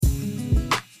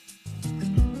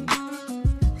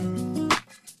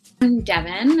I'm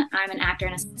Devin. I'm an actor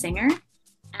and a singer.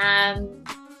 Um,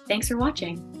 Thanks for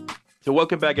watching. So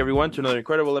welcome back everyone to another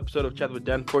incredible episode of Chat with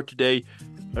Dan for today.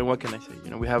 And what can I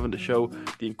say? We have on the show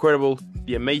the incredible,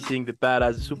 the amazing, the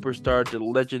badass, the superstar, the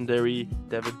legendary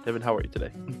Devin. Devin, how are you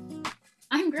today?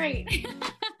 I'm great.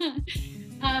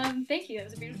 Thank you. That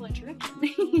was a beautiful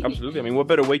introduction. Absolutely. I mean, what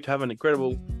better way to have an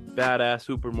incredible, badass,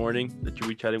 super morning that you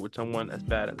be chatting with someone as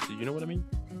badass? Do you know what I mean?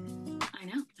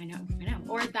 I know.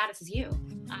 Or as bad as you.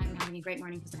 I'm having a great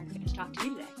morning because I get to talk to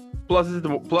you today. Plus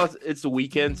it's the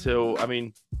weekend, so I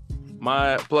mean,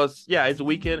 it's the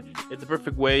weekend. It's the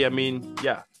perfect way. I mean,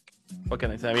 yeah. What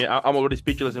can I say? I mean, I'm already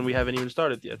speechless, and we haven't even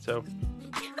started yet. So,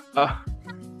 uh,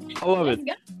 I love it.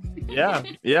 Let's go.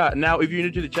 Yeah. Now, if you're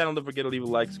new to the channel, don't forget to leave a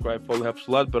like, subscribe, follow, helps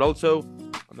a lot. But also,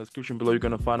 on the description below, you're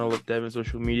gonna find all of Devin's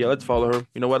social media. Let's follow her.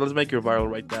 You know what? Let's make her viral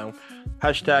right now.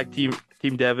 Hashtag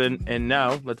Team Devin. And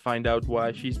now, let's find out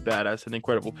why she's badass and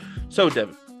incredible. So,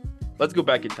 Devin, let's go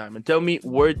back in time and tell me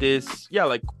what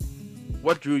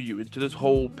drew you into this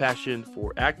whole passion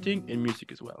for acting and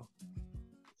music as well.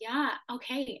 Yeah.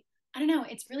 Okay. I don't know.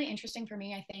 It's really interesting for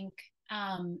me. I think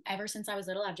ever since I was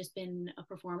little, I've just been a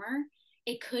performer.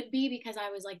 It could be because I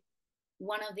was like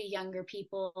one of the younger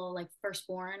people, like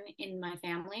firstborn in my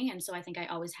family. And so I think I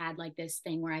always had like this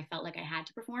thing where I felt like I had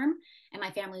to perform, and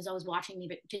my family was always watching me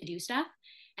to do stuff.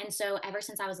 And so ever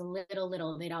since I was a little,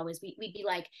 we'd be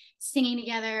like singing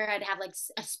together. I'd have like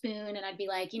a spoon and I'd be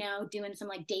like, doing some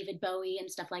like David Bowie and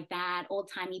stuff like that, old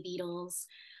timey Beatles.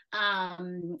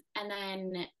 And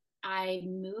then I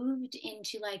moved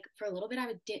into like for a little bit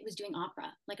was doing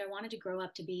opera. Like I wanted to grow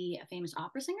up to be a famous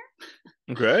opera singer.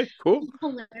 Okay, cool.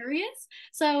 Hilarious.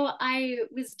 So I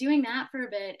was doing that for a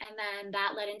bit, and then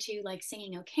that led into like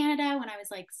singing O Canada when I was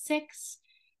like 6.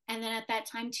 And then at that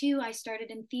time too, I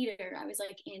started in theater. I was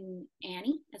like in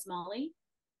Annie as Molly.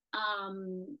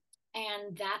 Um,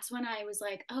 and that's when I was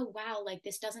like, oh wow, like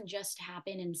this doesn't just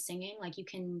happen in singing. Like you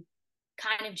can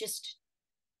kind of just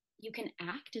you can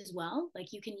act as well.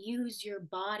 Like you can use your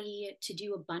body to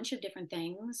do a bunch of different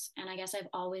things. And I guess I've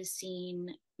always seen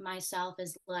myself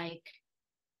as like,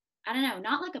 I don't know,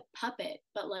 not like a puppet,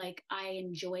 but like I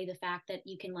enjoy the fact that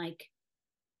you can like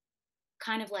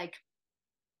kind of like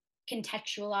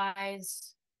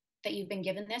contextualize that you've been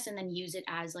given this and then use it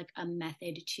as like a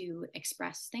method to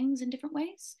express things in different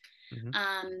ways.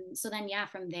 Hmm. So then, yeah,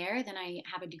 from there, then I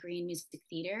have a degree in music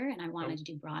theater and I Oh, wanted to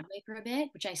do Broadway for a bit,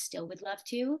 which I still would love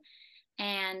to.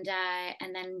 And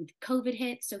then COVID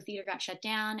hit, so theater got shut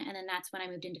down, and then that's when I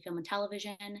moved into film and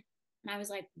television. And I was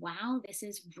like, wow, this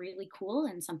is really cool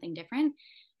and something different.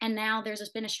 And now there's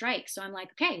just been a strike, so I'm like,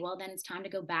 okay, well then it's time to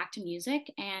go back to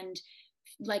music and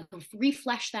like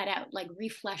reflesh that out, like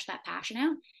reflesh that passion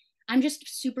out. I'm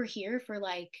just super here for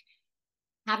like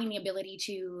having the ability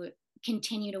to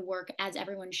continue to work as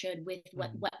everyone should with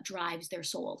what mhm. what drives their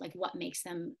soul, like what makes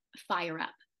them fire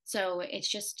up. So it's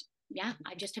just, yeah,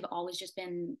 I just have always just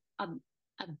been a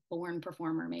born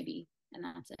performer maybe, and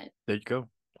that's There you go.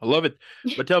 I love it.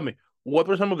 it. But tell me, what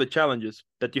were some of the challenges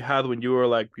that you had when you were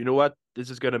like, you know what, this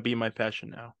is gonna be my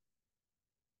passion now?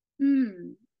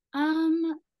 Hmm.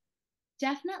 um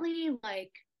Definitely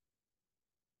like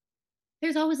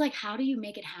there's always like how do you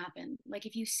make it happen, like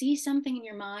if you see something in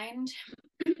your mind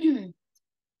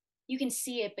you can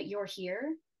see it, but you're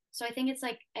here. So I think it's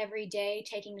like every day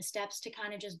taking the steps to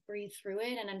kind of just breathe through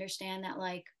it and understand that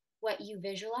like what you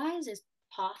visualize is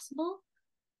possible.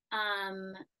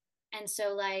 Um, and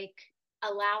so like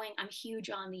I'm huge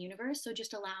on the universe. So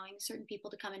just allowing certain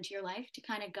people to come into your life to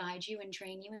kind of guide you and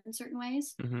train you in certain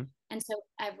ways. Hmm. And so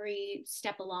every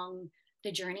step along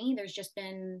the journey, there's just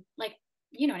been like,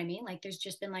 you know what I mean? Like there's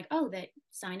just been like, oh, that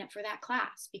sign up for that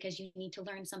class because you need to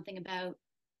learn something about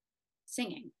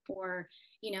singing, or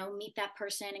meet that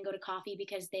person and go to coffee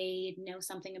because they know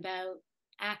something about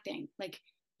acting. Like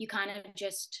you kind of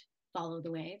just follow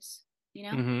the waves, you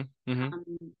know Hmm. Hmm. um,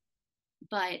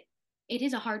 but it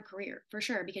is a hard career for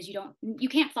sure because you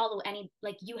can't follow any,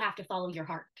 like you have to follow your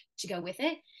heart to go with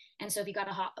it. And so if you got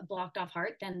a blocked off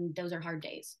heart, then those are hard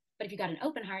days. But if you got an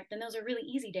open heart, then those are really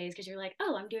easy days because you're like,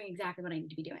 oh, I'm doing exactly what I need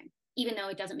to be doing, even though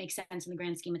it doesn't make sense in the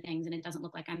grand scheme of things and it doesn't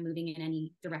look like I'm moving in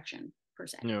any direction per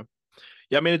se. Yeah.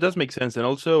 Yeah, I mean it does make sense. And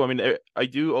also, I mean, I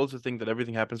do also think that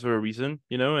everything happens for a reason,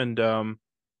 and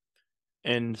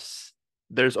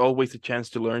there's always a chance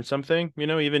to learn something,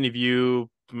 even if you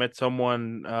met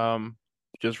someone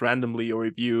just randomly, or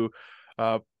if you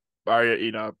uh are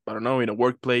I don't know, in a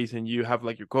workplace and you have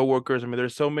like your coworkers. I mean,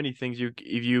 there's so many things you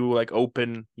if you like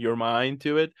open your mind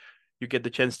to it, you get the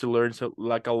chance to learn so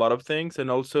like a lot of things,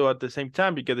 and also at the same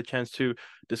time you get the chance to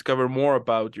discover more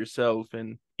about yourself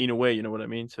and in a way, you know what I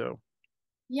mean? So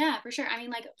Yeah, for sure. I mean,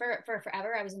 like for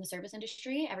forever, I was in the service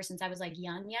industry ever since I was like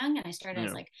young, and I started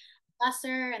as Yeah. like a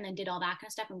busser, and then did all that kind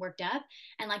of stuff and worked up.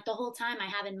 And like the whole time, I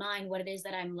have in mind what it is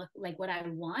that like what I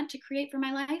want to create for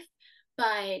my life,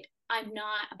 but I'm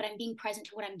not. But I'm being present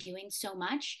to what I'm doing so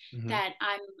much Hmm. that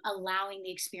I'm allowing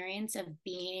the experience of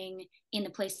being in the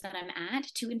place that I'm at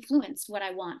to influence what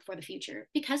I want for the future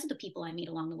because of the people I meet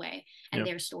along the way and Yeah.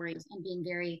 their stories, and being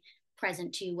very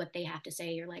present to what they have to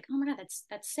say. You're like, oh my god,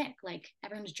 that's sick. Like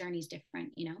everyone's journey is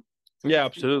different, you know. So I think Yeah,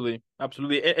 it's kind of cool. absolutely,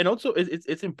 absolutely, and also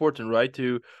it's important, right?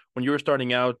 To when you're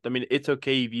starting out. I mean, it's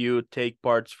okay if you take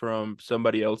parts from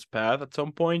somebody else's path at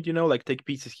some point, like take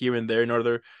pieces here and there in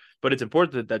order. But it's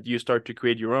important that you start to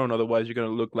create your own. Otherwise, you're gonna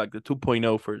look like the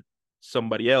 2.0 for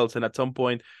somebody else. And at some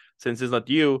point, since it's not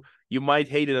you, you might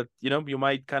hate it. You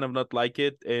might kind of not like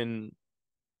it, and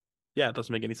yeah, it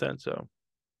doesn't make any sense. So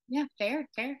Yeah, fair.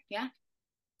 Yeah.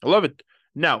 I love it.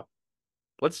 Now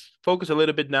let's focus a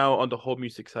little bit now on the whole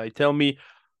music side. Tell me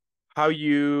how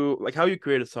you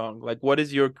create a song. Like what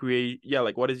is your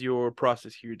like what is your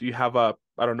process here? Do you have a,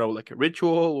 I don't know, like a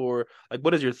ritual, or like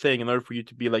what is your thing in order for you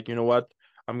to be like, you know what,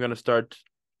 i'm gonna start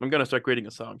I'm gonna start creating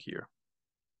a song here.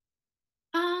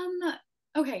 Um,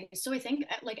 okay, so I think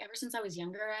like ever since I was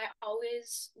younger, I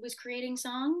always was creating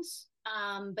songs.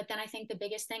 But then I think the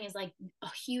biggest thing is like a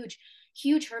huge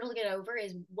hurdle to get over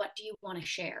is what do you want to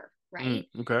share, right?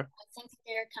 Okay. I think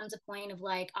there comes a point of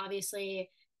like obviously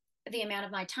the amount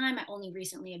of my time I only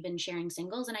recently have been sharing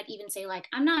singles, and I'd even say like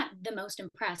I'm not the most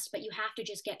impressed, but you have to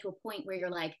just get to a point where you're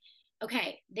like,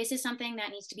 okay, this is something that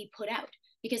needs to be put out,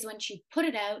 because once you put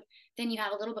it out, then you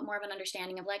have a little bit more of an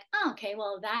understanding of like, oh, okay,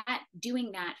 well that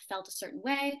doing that felt a certain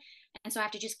way, and so I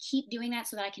have to just keep doing that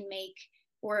so that I can make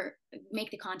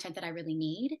the content that I really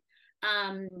need.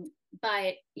 um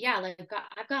but yeah, like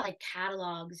I've got like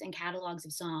catalogs and catalogs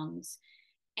of songs,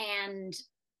 and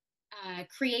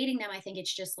creating them, I think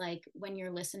it's just like when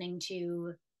you're listening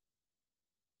to,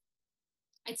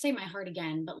 I'd say my heart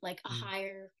again, but like a Mm,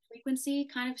 higher frequency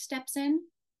kind of steps in.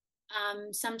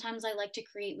 Sometimes I like to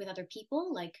create with other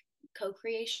people, like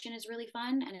co-creation is really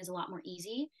fun and is a lot more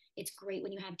easy. It's great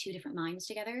when you have two different minds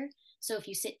together. So if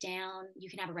you sit down, you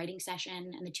can have a writing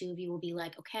session and the two of you will be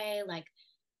like, okay, like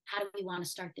how do we want to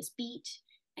start this beat?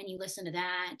 And you listen to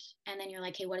that, and then you're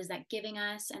like, hey, what is that giving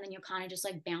us? And then you'll kind of just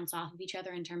like bounce off of each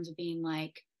other in terms of being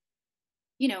like,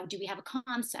 do we have a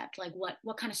concept? Like what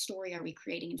kind of story are we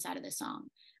creating inside of this song?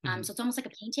 mhm, So it's almost like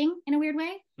a painting in a weird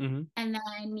way. mhm, And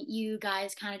then you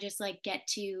guys kind of just like get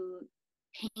to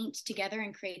paint together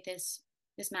and create this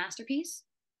masterpiece.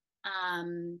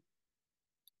 Um,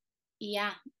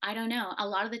 yeah, I don't know. A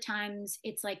lot of the times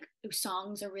it's like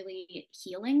songs are really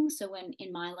healing. So when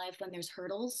in my life, when there's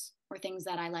hurdles or things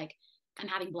that I like, I'm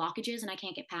having blockages and I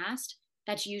can't get past,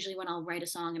 that's usually when I'll write a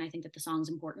song and I think that the song's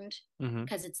important, mhm,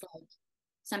 because it's like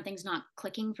something's not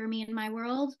clicking for me in my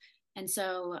world. And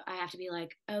so I have to be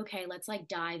like, okay, let's like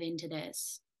dive into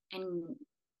this, and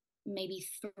maybe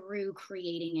through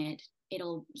creating it,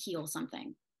 it'll heal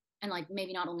something. And like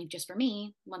maybe not only just for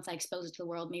me, once I expose it to the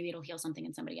world, maybe it'll heal something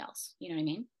in somebody else. You know what I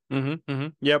mean?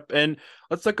 mhm. Yep. And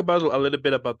let's talk about a little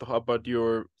bit about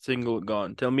your single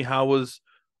Gone. Tell me how was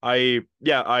I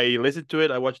listened to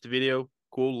it, I watched the video,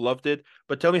 cool, loved it.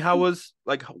 But tell me how was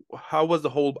the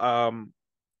whole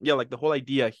like the whole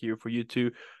idea here for you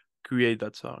to create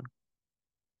that song?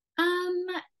 Um,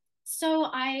 so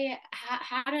I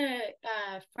had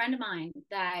a friend of mine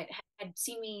that had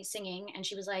seen me singing, and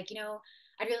she was like,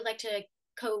 I'd really like to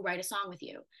co-write a song with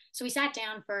you. So we sat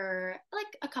down for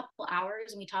like a couple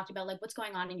hours and we talked about like what's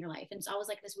going on in your life. And it's always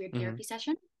like this weird Hmm. therapy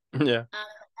session. Yeah.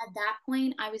 At that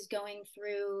point, I was going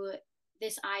through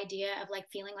this idea of like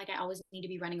feeling like I always need to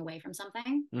be running away from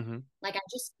something. Hmm. Like I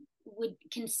just would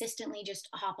consistently just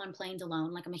hop on planes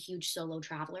alone. Like I'm a huge solo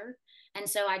traveler. And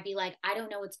so I'd be like, I don't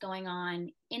know what's going on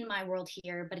in my world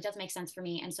here, but it does make sense for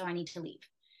me. And so I need to leave.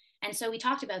 And so we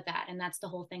talked about that. And that's the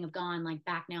whole thing of gone, like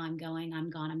back now I'm going,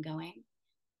 I'm gone, I'm going.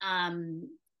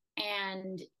 Um,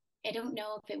 and I don't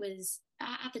know if it was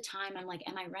at the time, I'm like,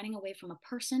 am I running away from a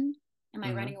person? Am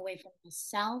I Hmm. running away from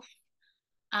myself?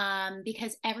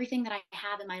 Because everything that I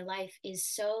have in my life is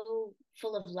so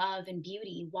full of love and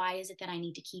beauty. Why is it that I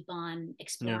need to keep on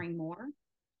Yeah. exploring more?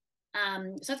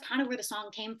 So that's kind of where the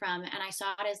song came from. And I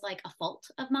saw it as like a fault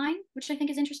of mine, which I think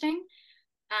is interesting.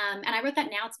 And I wrote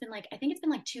that now. I think it's been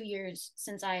like 2 years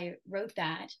since I wrote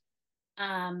that.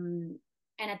 Um,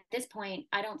 and at this point,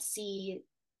 I don't see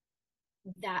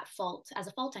that fault as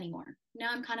a fault anymore.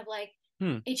 Now I'm kind of like,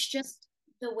 Hmm. it's just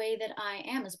the way that I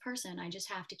am as a person. I just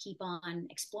have to keep on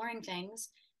exploring things.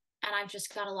 And I've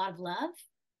just got a lot of love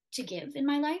to give in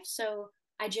my life. So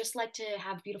I just like to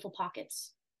have beautiful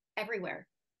pockets everywhere.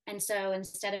 And so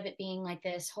instead of it being like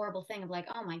this horrible thing of like,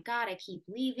 oh my God, I keep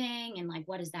leaving and like,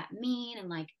 what does that mean? And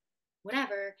like,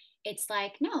 whatever, it's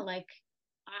like, no, like,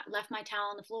 I left my towel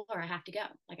on the floor. I have to go.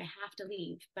 Like, I have to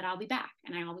leave, but I'll be back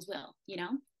and I always will, you know?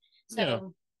 Yeah.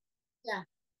 So, yeah,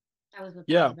 that was what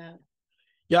that was Yeah. about.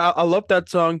 Yeah, I love that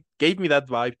song. Gave me that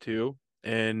vibe too.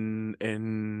 And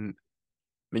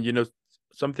you know,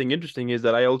 something interesting is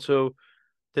that I also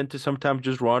tend to sometimes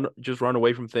just run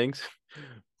away from things.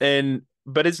 And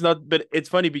but it's not but it's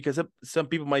funny because some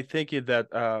people might think it that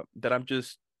that I'm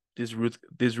just this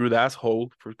rude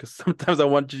asshole for because sometimes I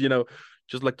want to, you know,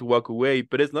 just like to walk away,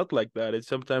 but it's not like that. It's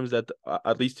sometimes that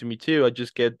at least to me too, I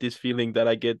just get this feeling that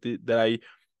I get that I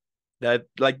that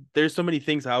like there's so many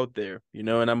things out there, you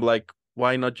know, and I'm like,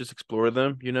 why not just explore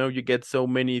them? You know, you get so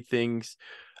many things.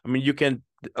 I mean, you can,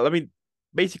 I mean,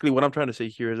 basically what I'm trying to say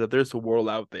here is that there's a world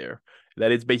out there that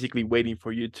is basically waiting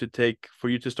for you to take, for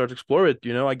you to start to explore it.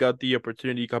 You know, I got the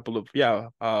opportunity a couple of, yeah,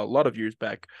 a lot of years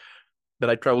back that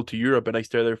I traveled to Europe and I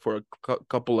stayed there for a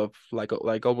couple of like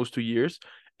almost 2 years.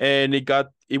 And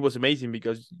it was amazing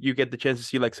because you get the chance to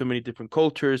see like so many different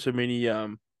cultures, so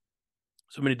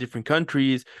many different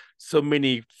countries, so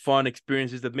many fun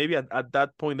experiences that maybe at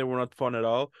that point they were not fun at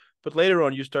all. But later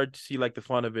on, you start to see like the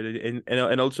fun of it,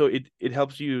 and also it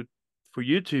helps you for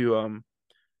you to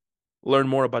learn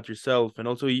more about yourself. And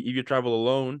also, if you travel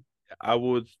alone,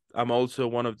 I'm also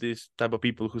one of these type of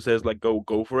people who says like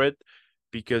go for it,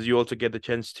 because you also get the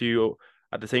chance to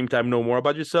at the same time know more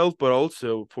about yourself, but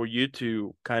also for you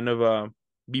to kind of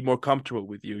be more comfortable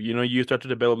with you. You know, you start to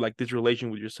develop like this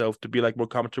relation with yourself to be like more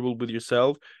comfortable with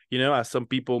yourself, you know, as some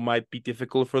people might be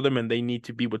difficult for them and they need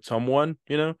to be with someone,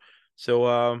 you know.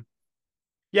 So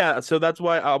yeah, so that's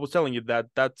why I was telling you that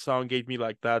that song gave me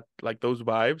like that, like those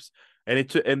vibes,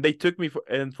 and and they took me for,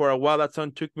 and for a while that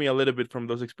song took me a little bit from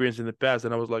those experiences in the past,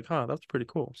 and I was like, huh, that's pretty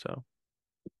cool. So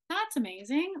That's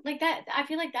amazing. Like that, I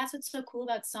feel like that's what's so cool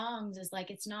about songs is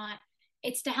like it's not,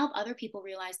 it's to help other people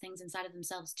realize things inside of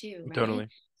themselves too, right? totally,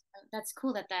 So that's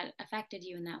cool that that affected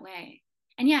you in that way.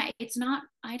 And yeah, it's not,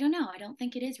 I don't know, I don't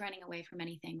think it is running away from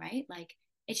anything, right? Like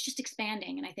it's just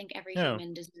expanding. And I think every yeah.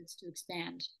 human deserves to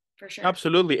expand for sure.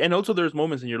 Absolutely. And also there's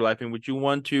moments in your life in which you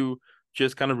want to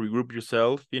just kind of regroup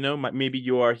yourself, you know, maybe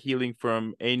you are healing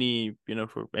from any, you know,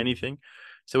 for anything.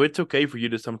 So it's okay for you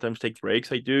to sometimes take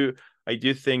breaks. I do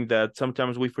think that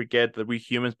sometimes we forget that we're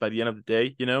humans by the end of the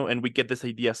day, you know, and we get this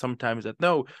idea sometimes that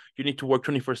no, you need to work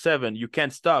 24/7. You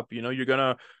can't stop, you know,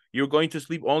 you're going to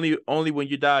sleep only when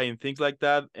you die and things like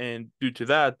that. And due to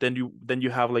that, then you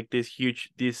have like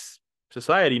this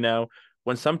society now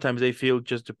when sometimes they feel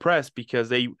just depressed because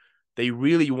they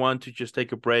really want to just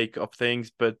take a break of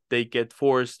things, but they get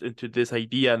forced into this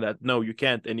idea that no, you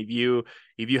can't. And if you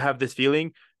have this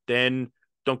feeling, then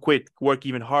don't quit, work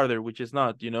even harder, which is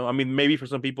not, you know. I mean, maybe for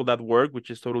some people that work,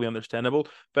 which is totally understandable,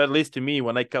 but at least to me,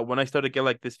 when I start to get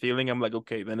like this feeling, I'm like,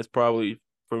 okay, then it's probably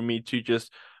for me to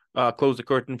just close the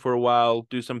curtain for a while,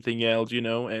 do something else, you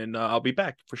know, and I'll be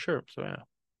back for sure. So yeah,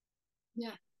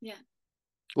 Yeah. Yeah.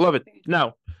 love it. Very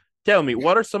Now, tell me,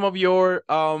 what are some of your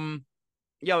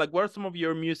yeah, like what are some of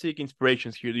your music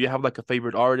inspirations here? Do you have like a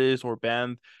favorite artist or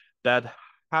band that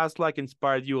has like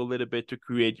inspired you a little bit to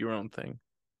create your own thing?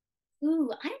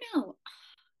 Ooh, I don't know.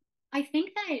 I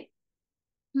think that,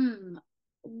 hmm,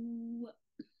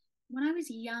 when I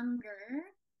was younger,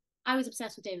 I was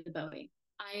obsessed with David Bowie.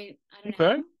 I don't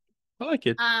Okay, know. I like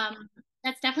it.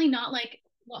 That's definitely not like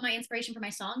what my inspiration for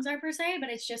my songs are per se, but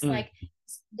it's just Mm, like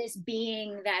this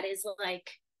being that is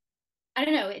like, I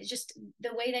don't know, it's just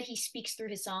the way that he speaks through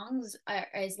his songs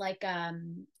is like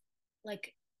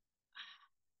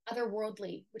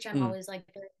otherworldly, which I'm mm, always like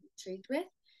very intrigued with.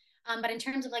 But in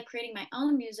terms of like creating my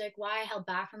own music, why I held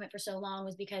back from it for so long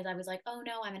was because I was like, oh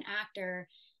no, I'm an actor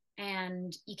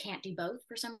and you can't do both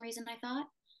for some reason, I thought.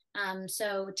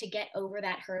 So to get over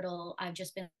that hurdle, I've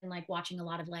just been like watching a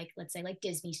lot of like, let's say like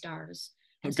Disney stars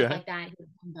and stuff okay. like that who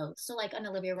have done both. So like an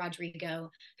Olivia Rodrigo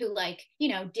who like, you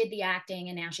know, did the acting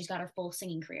and now she's got her full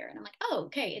singing career. And I'm like, oh,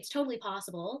 okay, it's totally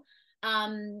possible.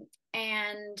 And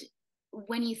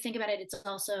when you think about it, it's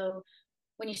also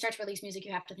when you start to release music,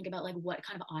 you have to think about like what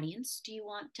kind of audience do you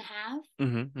want to have.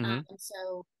 Mm-hmm, mm-hmm. And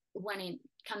so when it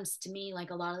comes to me, like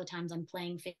a lot of the times I'm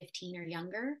playing 15 or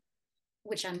younger,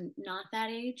 which I'm not that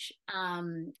age.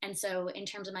 And so in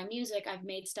terms of my music, I've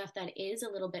made stuff that is a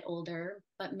little bit older,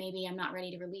 but maybe I'm not ready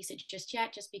to release it just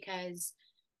yet, just because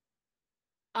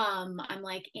I'm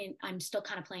still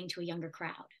kind of playing to a younger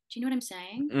crowd. Do you know what I'm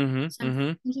saying? Mm-hmm, So I'm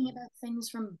mm-hmm. thinking about things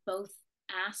from both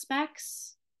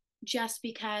aspects just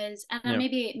because, and then Yeah.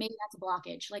 maybe that's a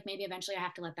blockage. Like maybe eventually I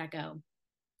have to let that go.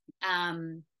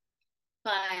 Um,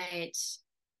 but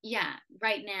yeah,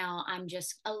 right now I'm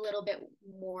just a little bit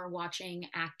more watching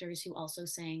actors who also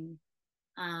sing.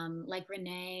 Like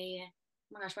Renee, oh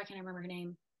my gosh, why can't I remember her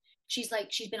name? She's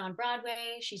been on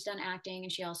Broadway, she's done acting,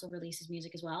 and she also releases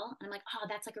music as well. And I'm like, oh,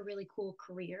 that's like a really cool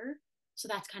career. So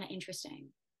that's kind of interesting.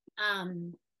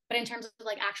 Um, but in terms of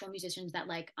like actual musicians that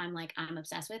I'm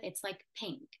obsessed with, it's like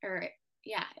Pink or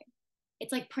yeah,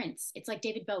 it's like Prince, it's like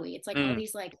David Bowie, it's like all Mm,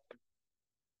 these like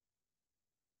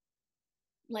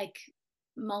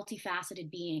multifaceted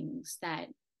beings that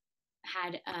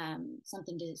had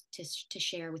something to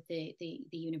share with the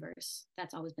universe.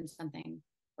 That's always been something.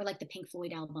 Or like the Pink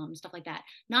Floyd album, stuff like that.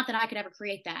 Not that I could ever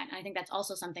create that. And I think that's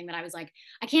also something that I was like,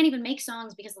 I can't even make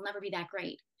songs because they'll never be that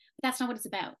great. But that's not what it's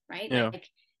about, right? yeah. Like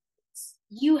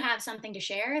you have something to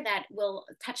share that will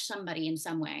touch somebody in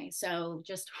some way. So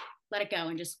just let it go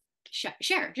and just just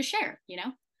share, you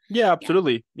know? Yeah, Yeah.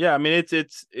 absolutely. Yeah, I mean,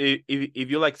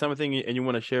 if you like something and you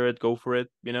want to share it, go for it.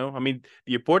 I mean,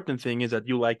 the important thing is that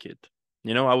you like it.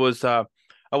 I was the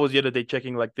other day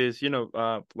checking like this,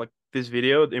 like this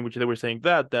video in which they were saying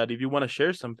that if you want to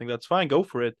share something, that's fine, go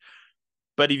for it.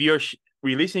 But if you're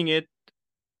releasing it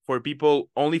for people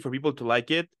only for people to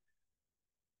like it,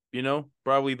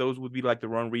 probably those would be like the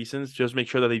wrong reasons. Just make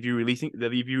sure that if you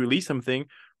release something,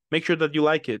 make sure that you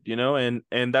like it,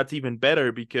 and that's even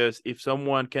better because if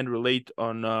someone can relate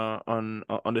on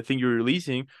the thing you're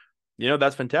releasing,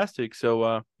 that's fantastic.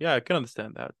 So yeah, I can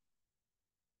understand that.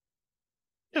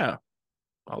 Yeah,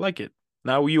 I like it.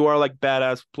 Now you are like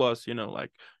badass plus,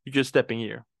 like you're just stepping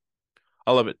here.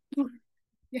 I love it.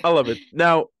 Yeah. I love it.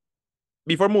 Now,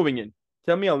 before moving in,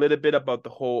 tell me a little bit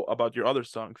about your other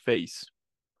song, Face.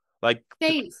 Like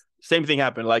Phase. same thing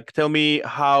happened. Like tell me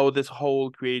how this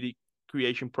whole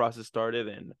creation process started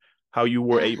and how you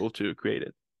were able to create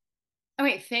it.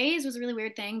 Okay, phase was a really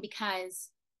weird thing because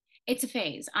it's a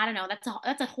phase. I don't know.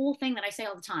 That's a whole thing that I say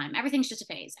all the time. Everything's just a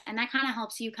phase, and that kind of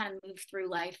helps you kind of move through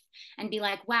life and be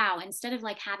like, wow. Instead of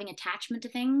like having attachment to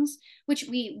things, which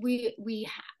we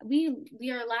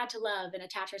are allowed to love and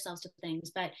attach ourselves to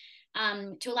things, but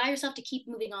to allow yourself to keep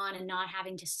moving on and not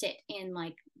having to sit in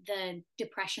like the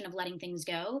depression of letting things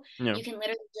go, Yeah. you can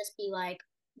literally just be like,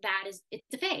 it's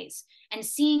a phase, and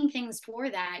seeing things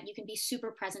for that, you can be super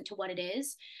present to what it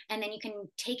is, and then you can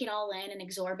take it all in and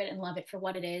absorb it and love it for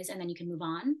what it is, and then you can move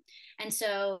on. And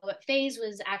so phase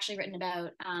was actually written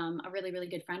about a really really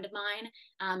good friend of mine,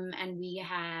 and we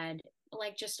had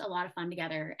like just a lot of fun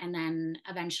together, and then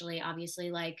eventually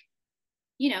obviously like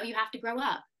you have to grow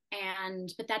up,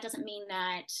 but that doesn't mean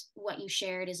that what you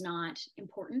shared is not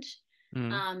important,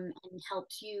 Mm. and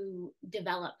helped you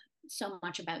develop so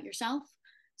much about yourself.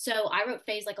 So I wrote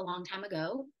phase like a long time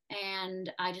ago,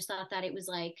 and I just thought that it was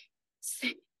like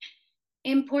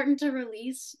important to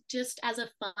release just as a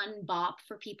fun bop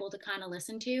for people to kind of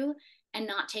listen to and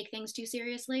not take things too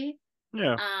seriously.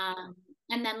 Yeah. Um,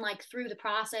 and then like through the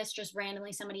process, just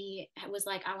randomly somebody was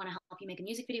like, I want to help you make a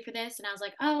music video for this. And I was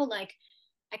like, oh, like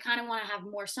I kind of want to have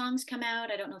more songs come out.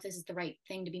 I don't know if this is the right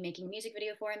thing to be making a music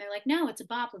video for. And they're like, no, it's a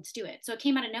bop. Let's do it. So it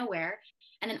came out of nowhere.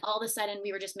 And then all of a sudden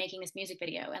we were just making this music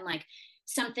video, and like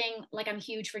something like I'm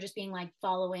huge for just being like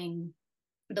following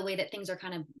the way that things are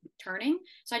kind of turning.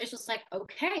 So I just was like,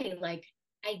 okay, like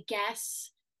I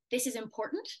guess this is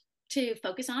important to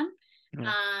focus on. Mm.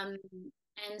 Um,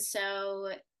 and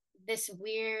so this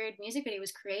weird music video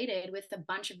was created with a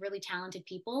bunch of really talented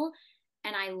people.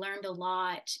 And I learned a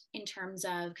lot in terms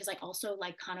of, because I also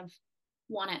like kind of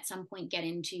want to at some point get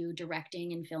into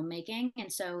directing and filmmaking.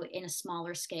 And so in a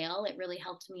smaller scale, it really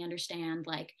helped me understand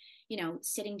like,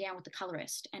 sitting down with the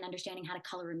colorist and understanding how to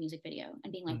color a music video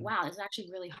and being like, Mm. wow, this is actually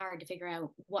really hard to figure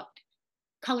out what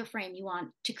color frame you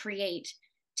want to create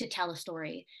to tell a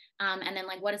story. And then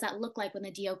like, what does that look like when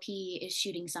the DOP is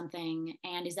shooting something?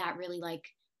 And is that really like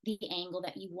the angle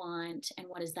that you want? And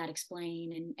what does that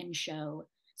explain and show?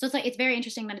 So it's like, it's very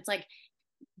interesting that it's like,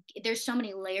 there's so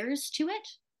many layers to it.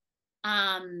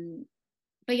 Um,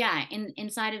 but yeah,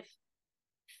 inside of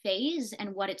phase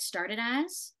and what it started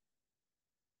as,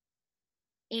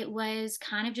 it was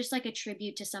kind of just like a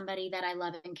tribute to somebody that I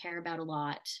love and care about a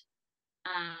lot.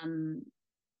 Um,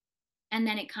 and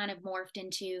then it kind of morphed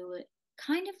into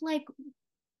kind of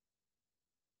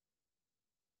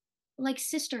like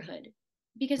sisterhood,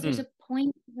 because there's Mm. a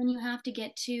point when you have to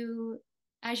get to,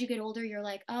 as you get older, you're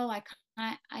like, oh,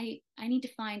 I need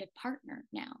to find a partner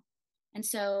now. And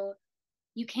so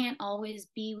you can't always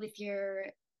be with your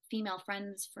female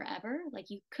friends forever. Like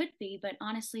you could be, but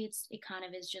honestly, it kind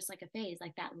of is just like a phase,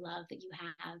 like that love that you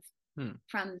have Mm.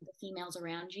 from the females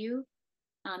around you,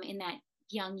 in that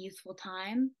young youthful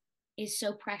time is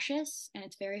so precious, and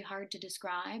it's very hard to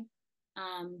describe.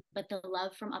 But the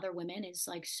love from other women is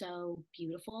like so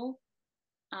beautiful.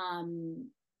 Um,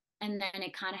 and then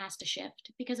it kind of has to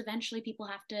shift because eventually people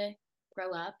have to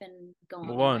grow up and go on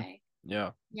Move their on. way.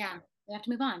 Yeah, Yeah, they have to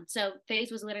move on. So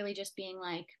phase was literally just being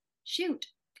like, shoot,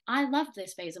 I loved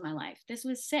this phase of my life. This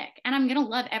was sick. And I'm gonna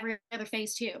love every other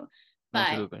phase too. But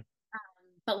absolutely.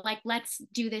 like let's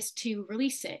do this to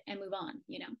release it and move on,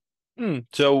 you know?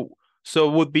 So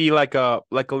it would be like a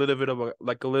little bit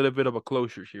of a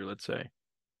closure here, let's say.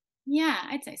 Yeah,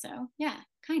 I'd say so. Yeah,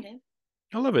 kind of.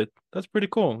 I love it. That's pretty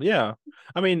cool. Yeah.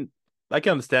 I mean, I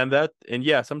can understand that. And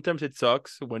yeah, sometimes it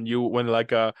sucks when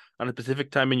like on a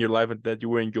specific time in your life that you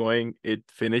were enjoying it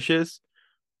finishes.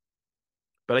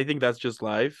 But I think that's just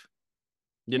life,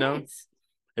 you It know? is.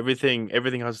 Everything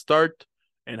has a start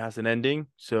and has an ending.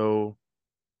 So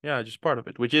yeah, just part of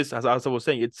it. Which is as I was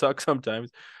saying, it sucks sometimes,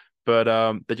 but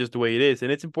that's just the way it is.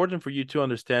 And it's important for you to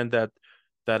understand that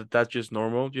that's just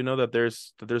normal, that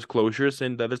there's closures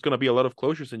and that there's going to be a lot of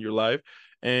closures in your life,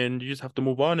 and you just have to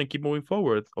move on and keep moving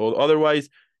forward. Or otherwise,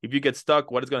 if you get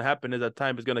stuck, what is going to happen is that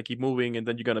time is going to keep moving, and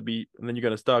then you're going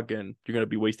to stuck, and you're going to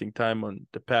be wasting time on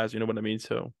the past, you know what I mean?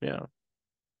 So yeah.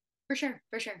 For sure,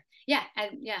 for sure. Yeah,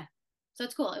 yeah. So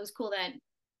it's cool. It was cool that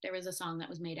there was a song that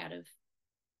was made out of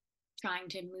trying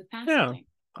to move past Yeah, something,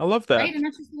 I love right? that. And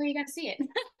that's just the way you got to see it.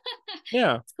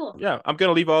 Yeah. It's cool. Yeah, I'm going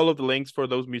to leave all of the links for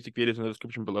those music videos in the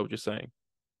description below, just saying.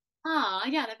 Oh,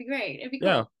 yeah, that'd be great. It'd be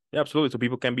Yeah, cool. yeah, absolutely. So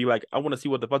people can be like, I want to see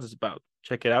what the fuzz is about.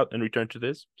 Check it out and return to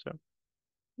this. So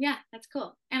Yeah, that's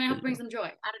cool. And I there hope it you brings go. them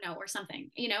joy. I don't know, or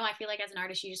something. You know, I feel like as an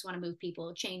artist, you just want to move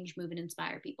people, change, move, and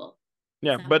inspire people in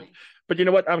Yeah, some but way. but you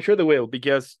know what? I'm sure they will,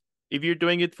 because if you're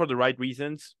doing it for the right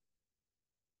reasons,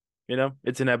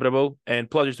 it's inevitable. And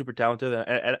plus, you're super talented.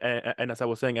 And as I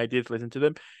was saying, I did listen to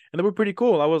them, and they were pretty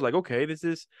cool. I was like, okay, this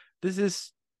is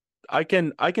I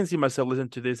can see myself listen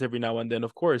to this every now and then,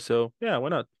 of course. So yeah, why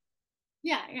not?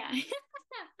 Yeah, yeah.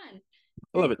 Fun.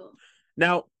 I love Very it. cool.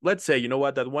 Now, let's say, you know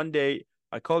what, that one day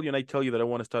I call you and I tell you that I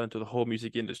want to start into the whole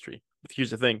music industry. But here's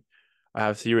the thing. I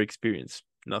have zero experience,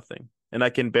 nothing. And I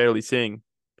can barely sing.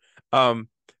 Um,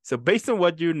 so based on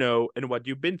what you know and what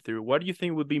you've been through, what do you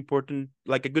think would be important,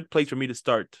 like a good place for me to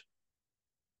start?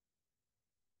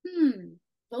 Hmm.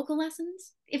 Vocal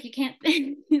lessons, if you can't, Fair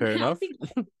that would enough. be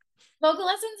cool. Vocal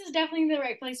lessons is definitely the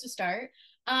right place to start.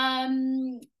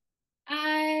 Um,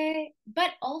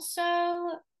 but also,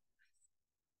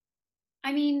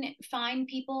 I mean, find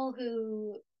people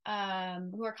who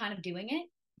are kind of doing it.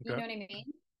 You Okay. know what I mean?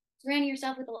 Surrounding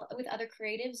yourself with other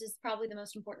creatives is probably the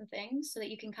most important thing, so that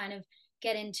you can kind of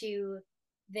get into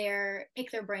pick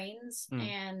their brains Mm,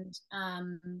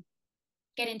 and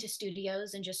get into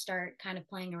studios and just start kind of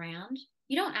playing around.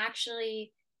 You don't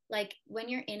actually like when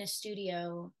you're in a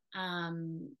studio,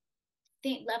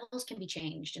 think levels can be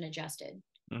changed and adjusted.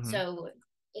 mm-hmm. So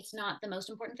it's not the most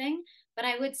important thing, but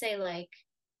I would say like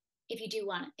if you do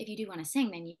want to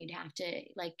sing, then you'd have to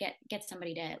like get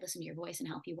somebody to listen to your voice and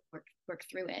help you work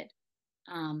through it.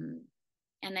 Um,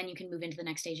 and then you can move into the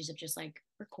next stages of just like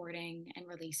recording and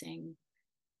releasing.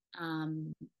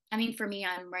 Um, I mean, for me,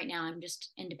 I'm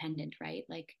just independent, right?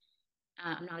 Like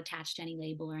I'm not attached to any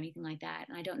label or anything like that,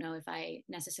 and I don't know if I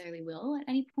necessarily will at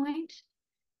any point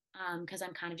because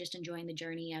I'm kind of just enjoying the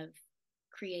journey of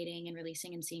creating and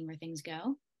releasing and seeing where things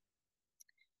go.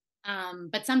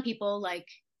 But some people like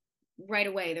right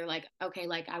away they're like, okay,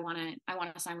 like I want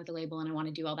to sign with the label and I want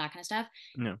to do all that kind of stuff.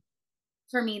 Yeah.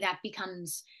 For me, that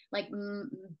becomes like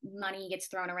money gets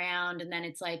thrown around, and then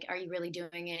it's like, are you really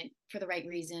doing it for the right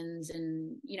reasons?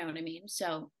 And you know what I mean?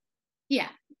 So yeah,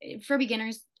 for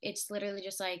beginners, it's literally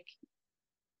just like,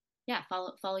 yeah,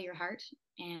 follow your heart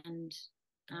and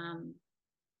um,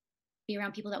 be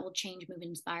around people that will change, move, and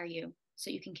inspire you,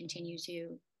 so you can continue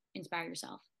to inspire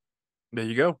yourself. There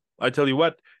you go. I tell you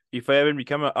what, if I ever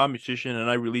become a musician and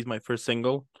I release my first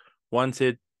single, once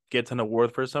it gets an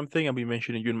award for something, I'll be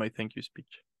mentioning you in my thank you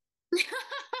speech.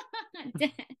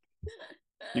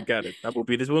 You got it.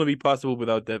 This wouldn't be possible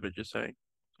without Devin, just saying.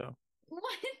 So What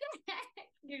the heck?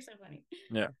 You're so funny.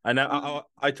 yeah, and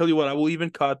I tell you what, I will even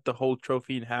cut the whole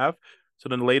trophy in half. So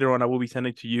then later on, I will be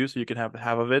sending to you, so you can have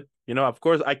half of it. Of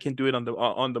course, I can do it on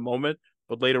the moment,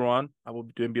 but later on, I will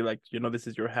be doing be like, this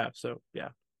is your half. So yeah,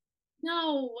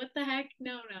 No, what the heck?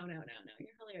 No, no, no, no, no.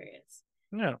 You're hilarious.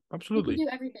 yeah, You can absolutely. do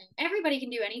everything. Everybody can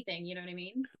do anything. You know what I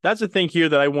mean? That's the thing here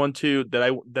that I want to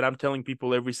that I'm telling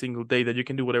people every single day, that you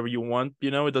can do whatever you want.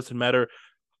 It doesn't matter.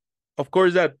 Of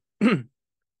course, that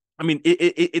I mean,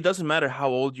 it doesn't matter how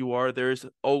old you are. There's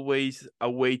always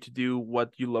a way to do what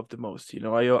you love the most.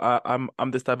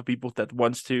 I'm this type of people that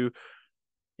wants to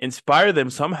inspire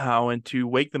them somehow and to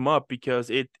wake them up,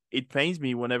 because it pains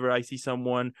me whenever I see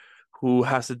someone who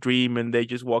has a dream and they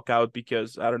just walk out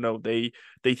because I don't know, they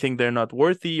think they're not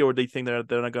worthy, or they think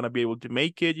they're not gonna be able to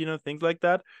make it, things like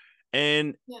that.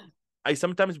 And Yeah. I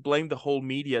sometimes blame the whole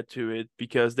media to it,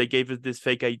 because they gave us this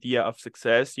fake idea of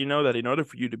success, that in order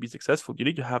for you to be successful, you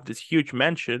need to have this huge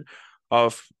mansion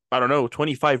of, I don't know,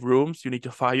 25 rooms. You need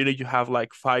to have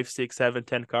like five, six, seven,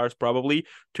 10 cars, probably,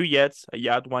 two yachts, a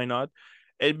yacht, why not?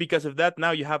 And because of that,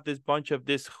 now you have this bunch of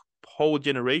this whole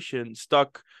generation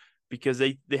stuck, because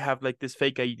they have like this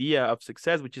fake idea of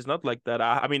success, which is not like that.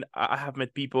 I mean, I have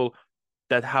met people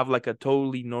that have like a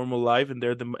totally normal life, and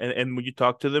and when you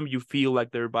talk to them, you feel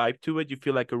like their vibe to it, you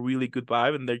feel like a really good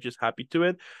vibe, and they're just happy to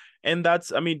it. And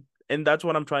that's, I mean, and that's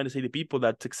what I'm trying to say to people,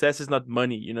 that success is not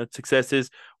money. Success is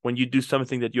when you do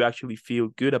something that you actually feel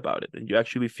good about it, and you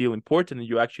actually feel important, and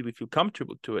you actually feel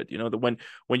comfortable to it. That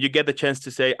when you get the chance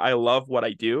to say I love what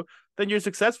I do, then you're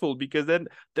successful. Because then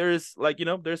there's like,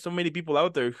 there's so many people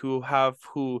out there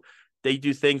who they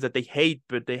do things that they hate,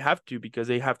 but they have to, because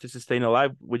they have to sustain a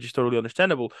life, which is totally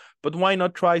understandable. But why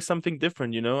not try something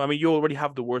different? I mean, you already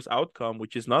have the worst outcome,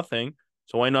 which is nothing.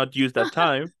 So why not use that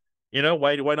time?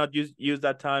 Why not use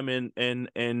that time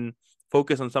and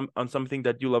focus on something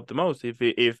that you love the most?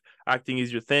 If acting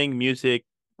is your thing, music,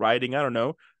 writing, I don't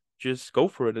know, just go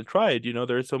for it and try it.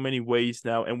 There are so many ways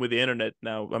now, and with the internet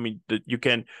now, I mean, that you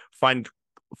can find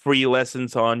free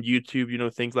lessons on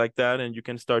YouTube, things like that, and you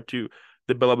can start to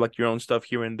develop like your own stuff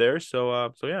here and there.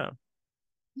 So yeah.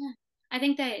 Yeah. I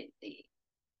think that,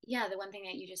 yeah, the one thing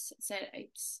that you just said,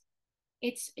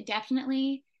 it's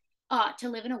definitely to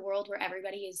live in a world where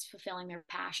everybody is fulfilling their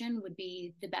passion would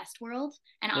be the best world.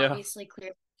 And Yeah, obviously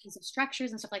clear piece of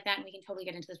structures and stuff like that, and we can totally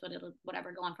get into this, but it'll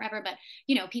whatever go on forever. But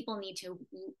people need to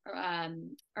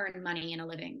earn money and a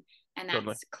living, and totally.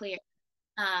 that's clear.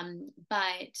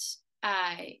 But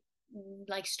uh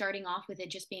like starting off with it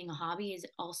just being a hobby is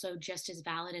also just as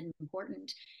valid and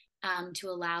important, to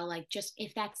allow, like, just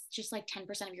if that's just like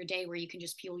 10% of your day where you can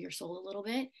just fuel your soul a little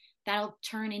bit, that'll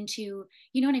turn into,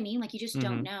 you know what I mean, like, you just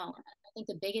don't Mm-hmm. know. I think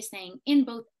the biggest thing in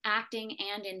both acting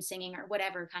and in singing or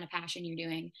whatever kind of passion you're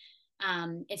doing,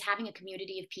 is having a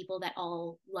community of people that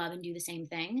all love and do the same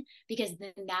thing, because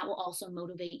then that will also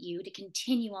motivate you to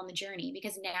continue on the journey,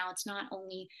 because now it's not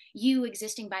only you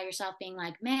existing by yourself being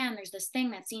like, man, there's this thing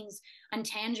that seems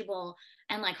untangible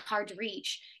and like hard to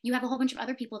reach. You have a whole bunch of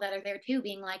other people that are there too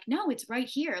being like, no, it's right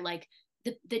here. Like,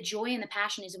 the joy and the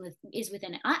passion is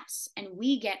within us, and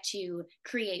we get to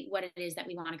create what it is that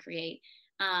we want to create.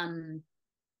 And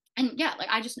yeah, like,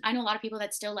 I know a lot of people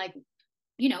that still, like,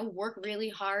 work really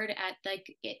hard at, like,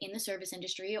 in the service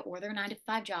industry or their 9 to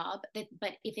 5 job.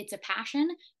 But if it's a passion,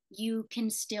 you can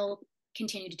still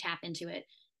continue to tap into it.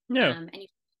 Yeah. And you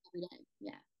every day.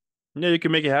 Yeah. Yeah, you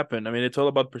can make it happen. I mean, it's all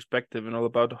about perspective and all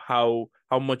about how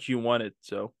much you want it.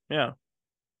 So yeah,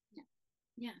 Yeah.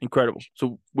 Yeah. incredible.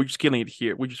 So we're just killing it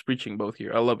here. We're just preaching both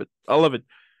here. I love it. I love it.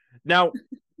 Now,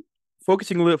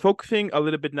 focusing a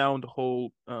little bit now on the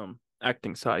whole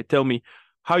acting side. Tell me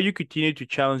how you continue to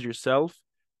challenge yourself,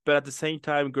 but at the same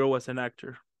time grow as an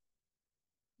actor.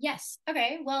 Yes.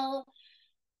 Okay. Well,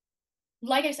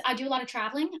 like I said, I do a lot of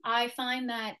traveling. I find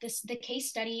that the case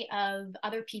study of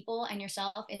other people and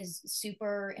yourself is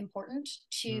super important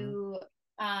Mm-hmm. to,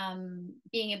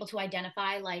 being able to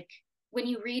identify, like, when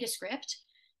you read a script.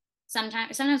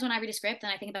 Sometimes when I read a script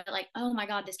and I think about it, like, oh my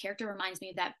god, this character reminds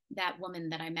me of that woman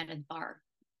that I met at the bar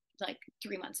like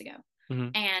 3 months ago. Mm-hmm.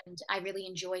 And I really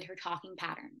enjoyed her talking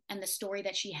pattern and the story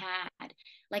that she had.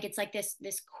 Like, it's like this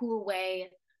cool way.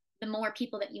 The more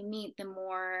people that you meet, the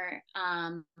more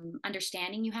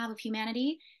understanding you have of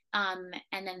humanity, and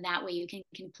then that way you can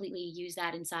completely use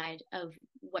that inside of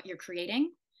what you're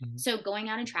creating. Mm-hmm. So going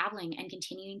out and traveling and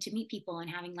continuing to meet people and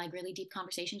having, like, really deep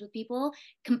conversations with people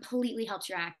completely helps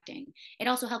your acting. It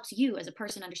also helps you as a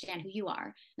person understand who you are.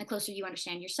 And the closer you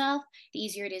understand yourself, the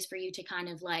easier it is for you to kind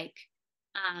of, like,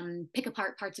 pick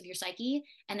apart parts of your psyche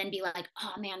and then be like,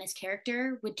 oh man, this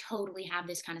character would totally have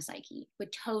this kind of psyche,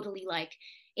 would totally, like,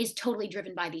 is totally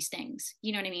driven by these things.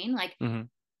 You know what I mean? Like, Mm-hmm.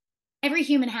 every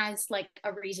human has, like,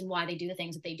 a reason why they do the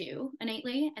things that they do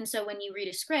innately. And so when you read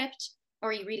a script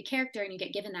or you read a character and you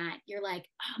get given that, you're like,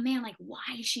 oh man, like, why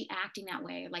is she acting that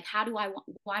way? Like, why do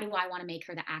I want to make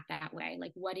her to act that way?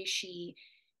 Like, what is she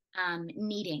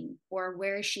needing, or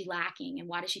where is she lacking, and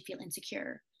why does she feel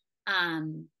insecure?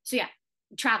 So yeah,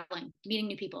 traveling, meeting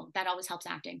new people, that always helps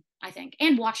acting, I think.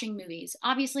 And watching movies,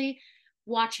 obviously.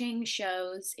 Watching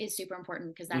shows is super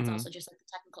important because that's Mm-hmm. also just like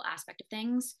the technical aspect of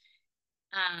things.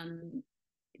 um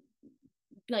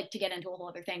like, to get into a whole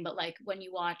other thing, but like, when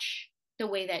you watch the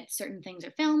way that certain things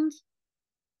are filmed,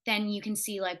 then you can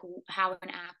see like how an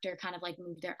actor kind of like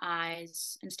move their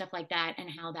eyes and stuff like that, and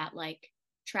how that like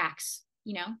tracks,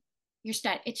 you know.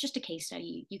 It's just a case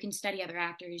study. You can study other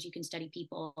actors, you can study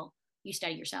people, you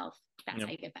study yourself. That's Yeah.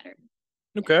 how you get better.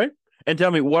 Yeah. Okay. And tell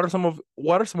me, what are some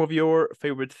of your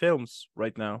favorite films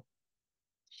right now?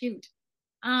 Shoot.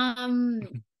 Um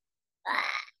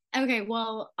okay,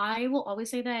 well, I will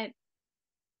always say that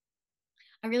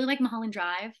I really like Mulholland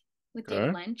Drive with David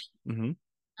Okay. Lynch.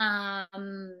 Mm-hmm.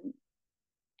 Um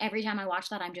every time I watch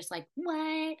that, I'm just like,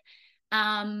 what?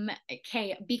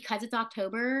 Okay, because it's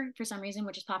October, for some reason,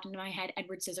 what just popped into my head,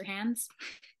 Edward Scissorhands.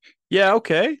 Yeah,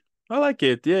 okay. I like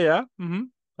it. Yeah, yeah. Mm-hmm.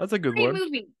 That's a good Great one.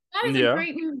 movie. That is a Yeah.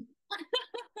 great movie.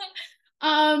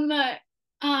 um,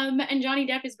 and Johnny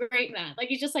Depp is great in that. Like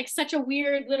he's just like such a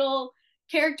weird little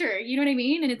character, you know what I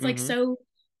mean? And it's like Mm-hmm. so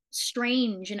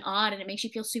strange and odd, and it makes you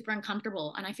feel super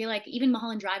uncomfortable. And I feel like even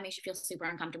Mulholland Drive makes you feel super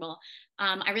uncomfortable.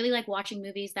 I really like watching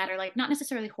movies that are like not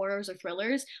necessarily horrors or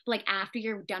thrillers, but like after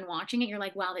you're done watching it, you're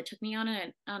like, wow, that took me on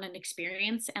an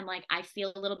experience, and like I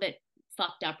feel a little bit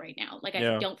fucked up right now. Like I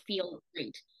Yeah. don't feel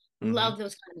great. Mm-hmm. Love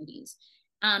those kind of movies.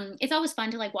 It's always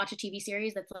fun to like watch a TV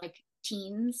series that's like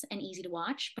teens and easy to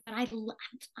watch, but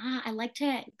I like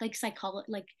to like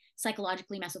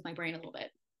psychologically mess with my brain a little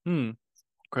bit. Hmm.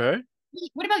 Okay.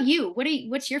 What about you?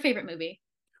 What's your favorite movie?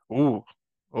 Ooh.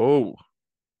 Oh.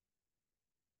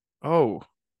 Oh.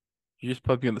 You just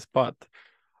put me on the spot.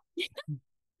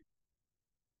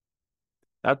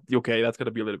 That okay, that's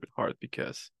gonna be a little bit hard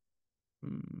because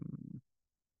hmm,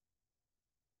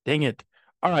 dang it.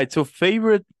 All right, so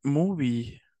favorite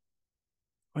movie.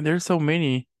 When there's so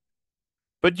many.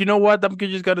 But you know what? I'm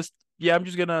just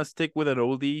gonna stick with an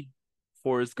oldie,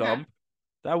 Forrest Okay. Gump.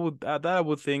 That I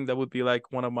would think that would be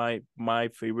like one of my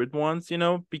favorite ones,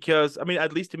 because I mean,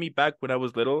 at least to me back when I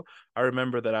was little, I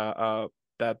remember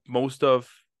that most of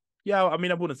yeah, I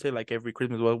mean, I wouldn't say like every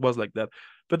Christmas was like that,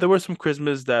 but there were some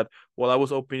Christmas that while I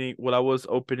was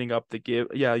opening up the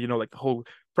gift, yeah, like the whole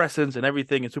presents and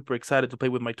everything, and super excited to play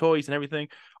with my toys and everything.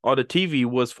 On the TV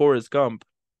was Forrest Gump,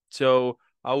 so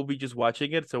I will be just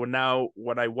watching it. So now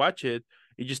when I watch it,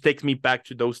 it just takes me back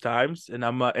to those times, and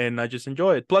I just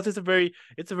enjoy it. Plus, it's a very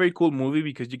cool movie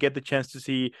because you get the chance to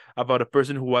see about a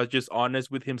person who was just honest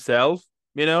with himself,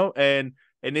 and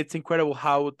it's incredible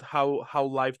how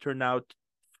life turned out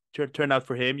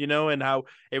for him, and how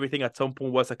everything at some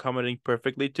point was accommodating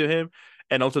perfectly to him,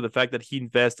 and also the fact that he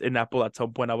invests in Apple at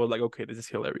some point. I was like, okay, this is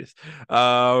hilarious.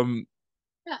 Um,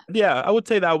 Yeah. yeah, I would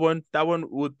say that one. That one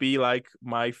would be like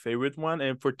my favorite one.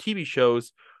 And for TV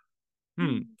shows,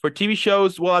 for TV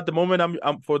shows, well, at the moment,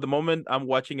 for the moment I'm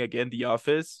watching again The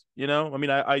Office. I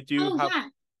mean, I do Oh have yeah.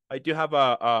 I do have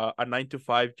a 9 to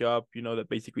 5 job, that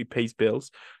basically pays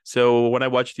bills. So when I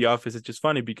watch The Office, it's just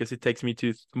funny because it takes me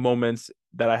to moments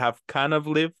that I have kind of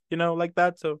lived, like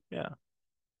that. So yeah,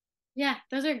 Yeah,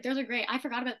 those are great. I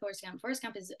forgot about Forrest Gump. Forrest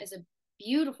Gump is a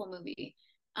beautiful movie.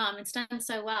 It's done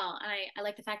so well. And I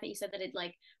like the fact that you said that it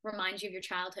like reminds you of your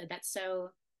childhood. That's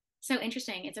so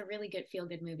interesting. It's a really good feel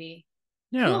good movie.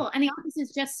 yeah, Cool. And The Office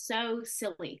is just so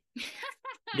silly.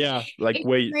 yeah. Like It's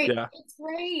wait, great. yeah. It's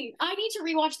great. I need to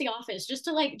rewatch The Office just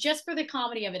to like just for the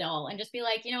comedy of it all and just be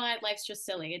like, you know what, life's just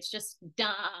silly. It's just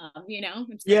dumb, you know?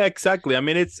 It's Yeah, great. exactly. I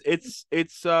mean, it's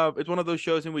one of those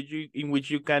shows in which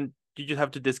you just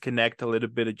have to disconnect a little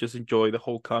bit and just enjoy the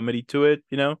whole comedy to it,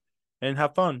 and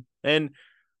have fun.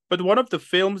 But one of the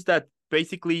films that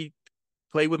basically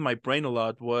played with my brain a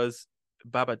lot was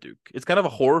Babadook. It's kind of a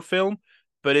horror film,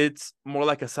 but it's more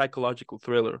like a psychological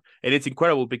thriller, and it's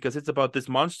incredible because it's about this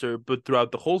monster, but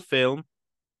throughout the whole film,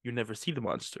 you never see the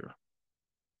monster.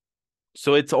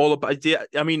 So it's all about. Yeah,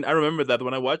 I mean, I remember that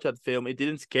when I watched that film, it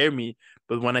didn't scare me,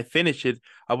 but when I finished it,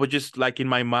 I was just like in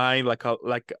my mind, like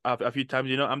a few times.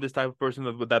 I'm this type of person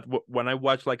that when I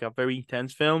watch like a very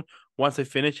intense film, once I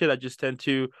finish it, I just tend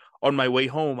to on my way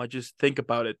home, I just think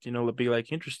about it. Be like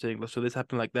interesting. So this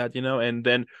happened like that, and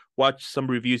then watch some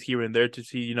reviews here and there to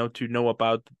see, to know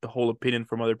about the whole opinion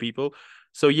from other people.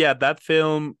 So yeah, that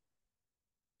film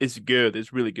is good.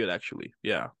 It's really good, actually.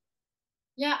 Yeah.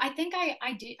 Yeah, I think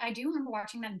I do remember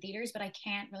watching that in theaters, but I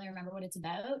can't really remember what it's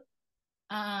about.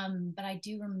 But I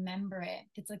do remember it.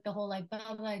 It's like the whole like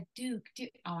blah blah Duke Duke.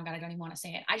 Oh my God, I don't even want to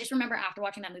say it. I just remember after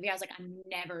watching that movie, I was like, I'm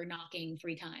never knocking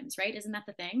 3 times, right? Isn't that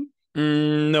the thing?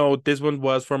 No, this one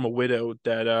was from a widow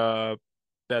that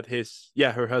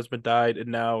her husband died,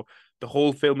 and now the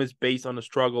whole film is based on the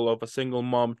struggle of a single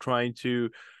mom trying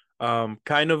to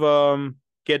kind of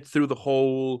get through the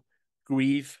whole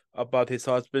grief about his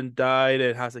husband died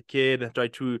and has a kid, and try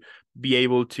to be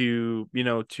able to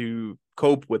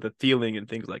cope with the feeling and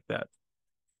things like that.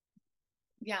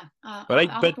 Yeah. But I I'll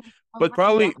have but to. I'll but have to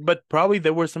probably watch. but probably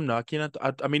there was some knocking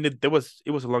I mean there was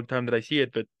it was a long time that I see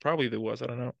it, but probably there was. I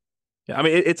don't know. Yeah, I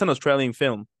mean it's an Australian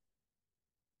film.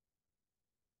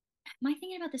 Am I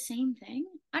thinking about the same thing?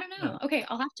 I don't Yeah. know. Okay,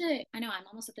 I'll have to. I know I'm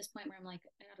almost at this point where I'm like,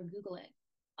 I gotta Google it.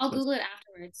 I'll Let's, Google it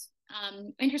afterwards.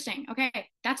 Interesting. Okay,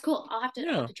 that's cool. I'll have yeah.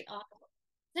 to. I'll have to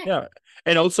sick. Yeah.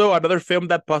 And also another film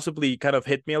that possibly kind of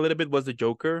hit me a little bit was The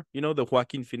Joker, the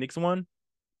Joaquin Phoenix one.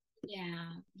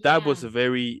 Yeah. That was Yeah. a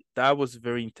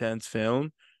very intense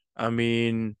film. I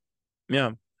mean,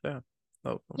 yeah, yeah.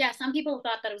 Oh, Yeah. Some people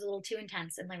thought that it was a little too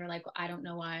intense, and they were like, I don't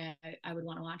know why I would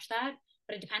want to watch that.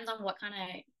 But it depends on what kind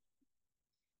of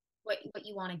what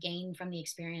you want to gain from the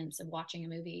experience of watching a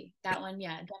movie. That one,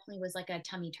 yeah, definitely was like a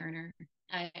tummy turner,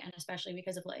 and especially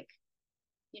because of like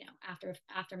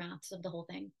aftermaths of the whole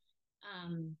thing.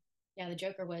 Yeah, the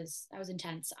Joker was that was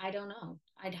intense. I don't know.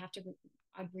 I'd have to.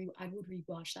 I would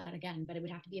rewatch that again, but it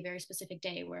would have to be a very specific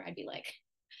day where I'd be like,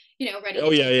 ready oh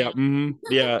to yeah, take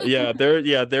yeah. down.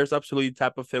 Yeah. There's absolutely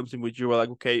type of films in which you were like,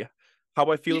 okay,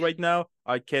 how I feel right now,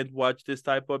 I can't watch this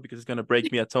type of because it's gonna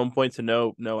break me at some point. So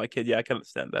no, no, I can't. Yeah, I can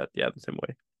understand that. Yeah, the same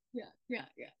way. Yeah, yeah,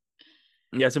 yeah.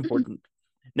 Yeah, it's important.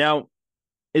 Now,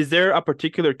 is there a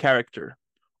particular character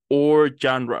or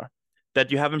genre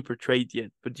that you haven't portrayed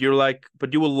yet, but you're like,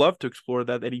 but you would love to explore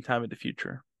that anytime in the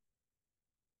future?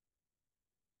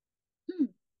 Hmm.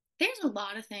 There's a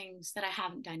lot of things that I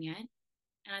haven't done yet,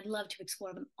 and I'd love to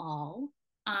explore them all.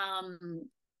 Um,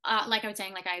 like I was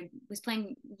saying, like I was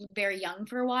playing very young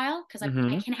for a while because I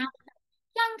Mm-hmm. can have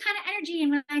young kind of energy,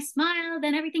 and when I smile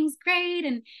then everything's great,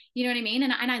 and you know what I mean,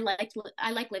 and I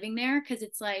like living there because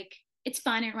it's like it's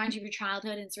fun, it reminds you of your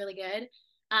childhood, and it's really good.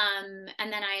 And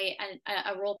then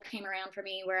a role came around for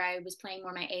me where I was playing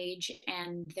more my age,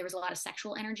 and there was a lot of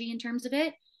sexual energy in terms of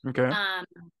it. Okay. um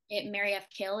Mary F.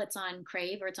 Kill, it's on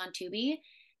Crave or it's on Tubi,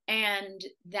 and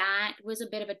that was a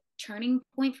bit of a turning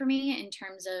point for me in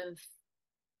terms of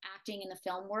acting in the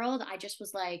film world. I just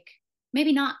was like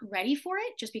maybe not ready for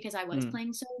it just because I was Mm.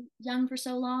 playing so young for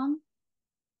so long.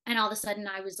 And all of a sudden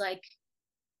I was like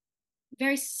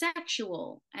very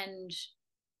sexual and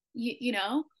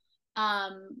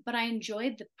but I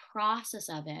enjoyed the process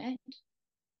of it.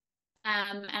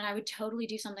 And I would totally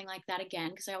do something like that again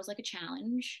because I always like a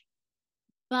challenge.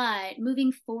 But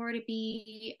moving forward,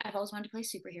 I've always wanted to play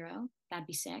superhero. That'd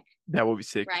be sick, That would be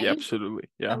sick. Yeah, right? absolutely.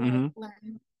 Yeah. So like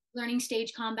Mm-hmm. learning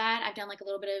stage combat. I've done like a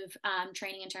little bit of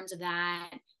training in terms of that,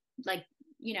 like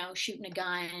shooting a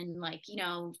gun, like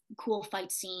cool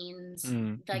fight scenes,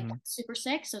 like Mm-hmm. super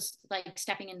sick. So like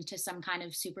stepping into some kind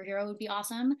of superhero would be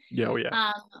awesome. Yeah. Oh yeah.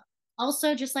 Um,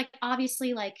 Also, just like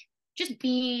obviously, like just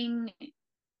being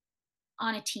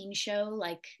on a teen show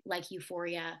like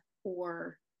Euphoria,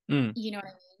 or Mm. you know what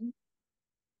I mean,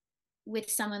 with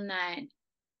someone that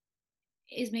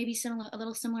is maybe similar, a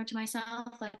little similar to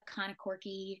myself, like kind of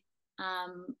quirky, a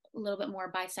little bit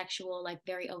more bisexual, like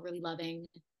very overly loving.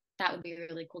 That would be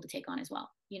really cool to take on as well.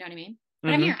 You know what I mean? But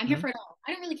I'm Mm-hmm. here. I'm here for it all.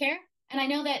 I don't really care, and I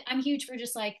know that I'm huge for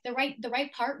just like the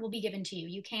right part will be given to you.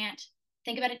 You can't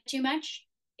think about it too much.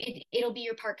 It'll be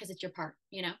your part because it's your part.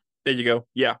 You know? There you go.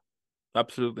 Yeah,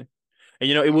 absolutely. And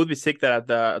it would be sick that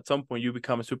at some point you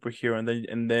become a superhero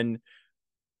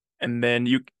and then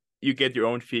you get your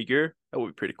own figure. That would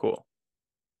be pretty cool.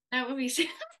 That would be That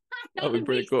that would be would be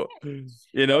pretty cool. sick.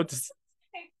 Just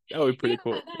that would be Yeah, pretty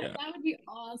cool. Yeah. that would be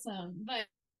awesome. But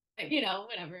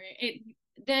whatever.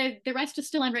 The rest is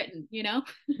still unwritten. You know?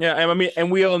 Yeah, and I mean,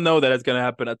 and we all know that it's gonna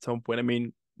happen at some point. I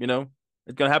mean,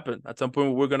 it's gonna happen at some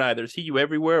point. We're gonna either see you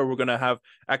everywhere, or we're gonna have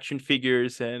action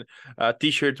figures and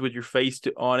T-shirts with your face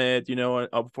on it.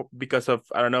 Because of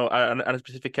I don't know, a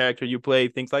specific character you play,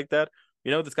 things like that.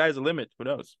 The sky is the limit. Who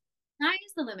knows? That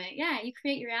is the limit. Yeah, you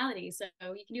create your reality, so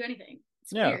you can do anything.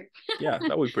 It's Yeah, weird. yeah,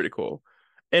 that would be pretty cool.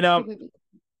 And It would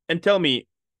be. tell me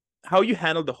how you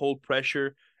handle the whole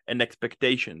pressure and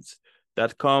expectations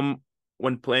that come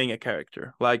when playing a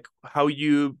character, like how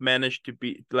you manage to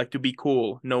be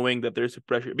cool knowing that there's a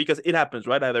pressure, because it happens,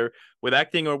 right? Either with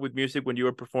acting or with music, when you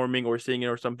are performing or singing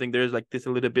or something, there's like this a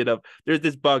little bit of there's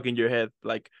this bug in your head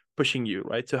like pushing you,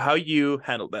 right? So how you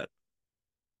handle that?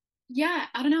 Yeah,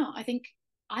 I don't know. I think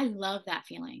I love that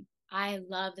feeling. I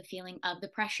love the feeling of the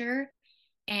pressure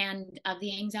and of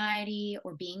the anxiety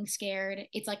or being scared.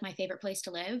 It's like my favorite place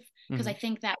to live because Mm-hmm. I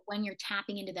think that when you're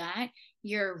tapping into that,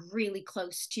 you're really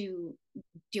close to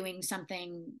doing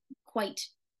something quite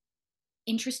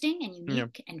interesting and Yeah.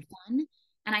 unique and fun.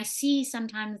 And I see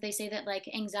sometimes they say that like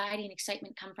anxiety and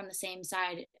excitement come from the same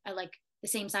side, like the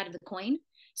same side of the coin.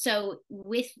 So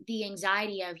with the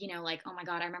anxiety of, like, oh my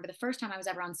God, I remember the first time I was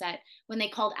ever on set when they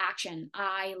called action,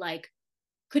 I like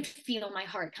could feel my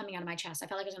heart coming out of my chest. I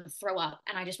felt like I was going to throw up.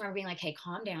 And I just remember being like, hey,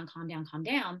 calm down, calm down, calm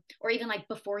down. Or even like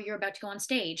before you're about to go on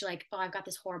stage, like, oh, I've got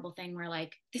this horrible thing where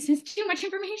like, this is too much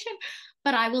information.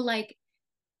 But I will like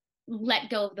let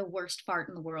go of the worst fart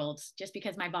in the world just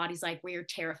because my body's like, we're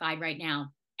terrified right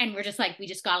now. And we're just like, we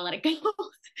just gotta let it go.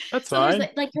 That's So there's fine.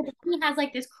 like your body has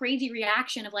like this crazy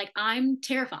reaction of like, I'm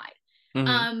terrified. Hmm.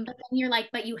 But then you're like,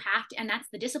 but you have to, and that's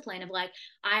the discipline of like,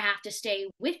 I have to stay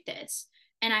with this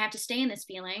and I have to stay in this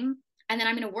feeling. And then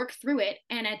I'm gonna work through it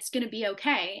and it's gonna be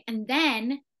okay. And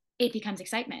then it becomes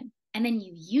excitement. And then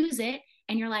you use it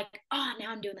and you're like, oh,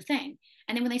 now I'm doing the thing.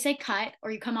 And then when they say cut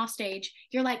or you come off stage,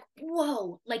 you're like,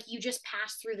 whoa, like you just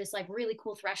passed through this like really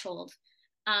cool threshold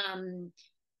um,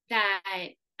 that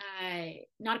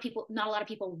not a lot of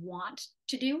people want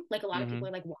to do. Like a lot of people Hmm.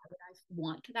 are like, why would I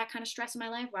want that kind of stress in my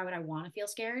life? Why would I want to feel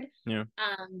scared? Yeah.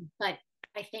 But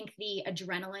I think the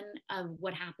adrenaline of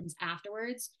what happens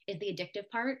afterwards is the addictive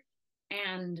part.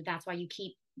 And that's why you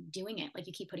keep doing it. Like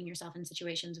you keep putting yourself in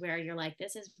situations where you're like,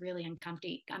 this is really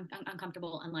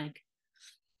uncomfortable and like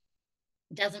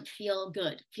doesn't feel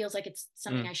good. Feels like it's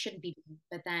something Mm. I shouldn't be doing,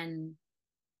 but then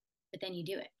you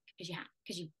do it because you have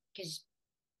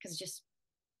because just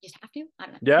have to. I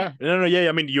don't know. Yeah. Yeah. No, no, yeah.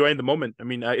 I mean, you're in the moment. I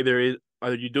mean, either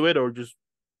you do it or just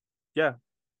yeah.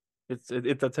 It's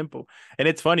that simple. And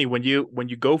it's funny when you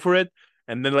go for it,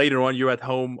 and then later on you're at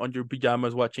home on your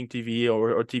pajamas watching TV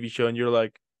or TV show, and you're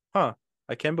like, huh,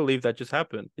 I can't believe that just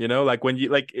happened. You know, like when you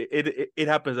like it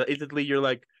happens instantly. You're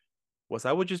like, was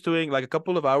I was just doing like a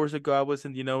couple of hours ago? I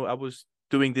wasn't, I was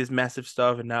doing this massive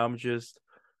stuff, and now I'm just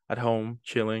at home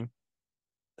chilling.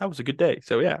 That was a good day.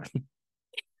 So yeah,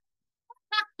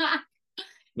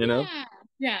 you know,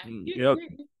 Yeah. Yeah. you know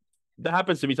that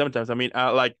happens to me sometimes. I mean,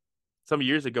 like some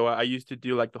years ago, I used to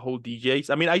do like the whole DJs.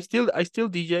 I mean, I still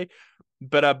DJ,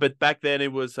 but back then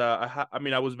it was I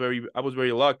mean, I was very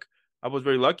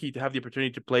lucky to have the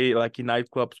opportunity to play like in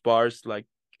nightclubs, bars, like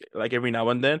every now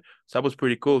and then. So that was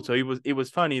pretty cool. So it was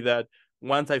funny that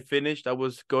once I finished, I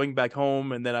was going back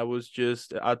home, and then I was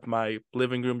just at my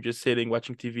living room, just sitting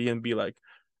watching TV, and be like,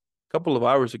 couple of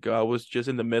hours ago, I was just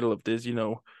in the middle of this,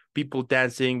 people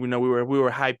dancing. We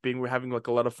were hyping, we're having like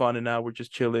a lot of fun, and now we're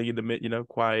just chilling in the mid,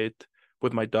 quiet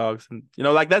with my dogs, and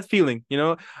like that feeling.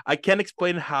 I can't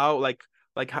explain how, like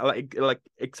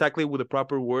exactly with the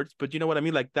proper words, but you know what I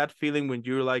mean. Like that feeling when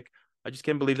you're like, I just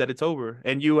can't believe that it's over,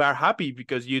 and you are happy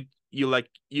because you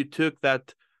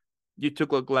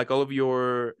took like all of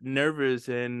your nervous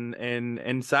and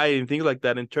anxiety and things like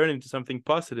that and turn it into something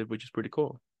positive, which is pretty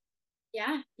cool.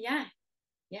 Yeah. Yeah.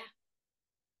 Yeah.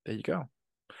 There you go.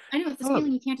 I know it's I this love it.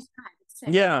 feeling you can't describe. It's sick.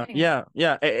 Yeah, Anyway. yeah,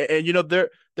 yeah. And,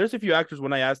 there's a few actors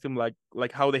when I asked them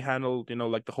like how they handled,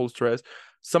 like the whole stress.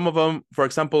 Some of them, for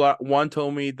example, one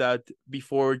told me that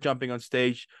before jumping on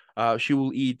stage, she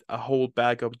will eat a whole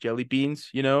bag of jelly beans.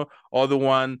 Other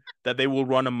one that they will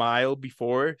run a mile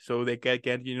before so they get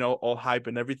all hype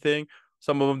and everything.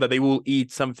 Some of them that they will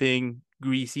eat something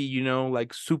greasy,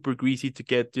 like super greasy to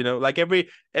get, like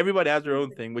everybody has their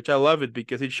own thing, which I love it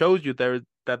because it shows you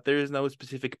that there is no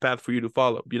specific path for you to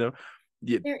follow.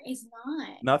 Yeah, There is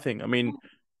not. nothing. I mean,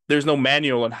 there's no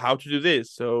manual on how to do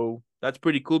this. So that's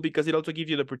pretty cool because it also gives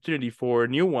you the opportunity for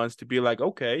new ones to be like,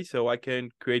 okay, so I can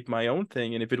create my own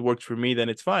thing. And if it works for me, then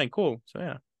it's fine. Cool. So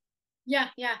yeah. Yeah,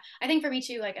 yeah. I think for me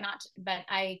too, like not, but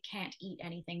I can't eat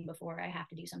anything before I have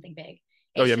to do something big.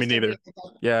 Oh It's yeah, me just a neither. weird,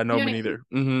 Yeah, you no, know me what I mean? neither.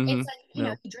 Mm-hmm. It's like,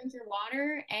 No. you drink your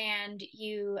water and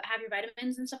you have your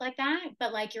vitamins and stuff like that,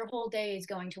 but like your whole day is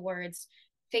going towards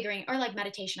figuring, or like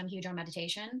meditation. I'm huge on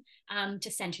meditation,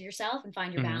 to center yourself and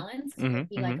find your Mm-hmm. balance and like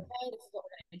Mm-hmm. be like, Mm-hmm. okay, this is what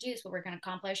we're gonna do, this is what we're gonna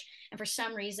accomplish. And for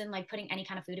some reason, like putting any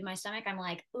kind of food in my stomach, I'm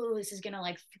like, oh, this is gonna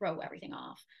like throw everything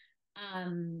off.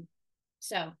 Um,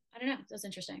 so I don't know. That's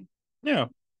interesting. Yeah.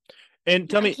 And Yeah,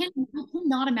 tell me, I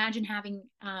cannot imagine having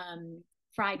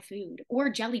fried food or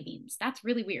jelly beans. That's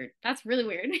really weird. That's really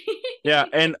weird. yeah,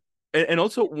 and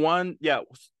also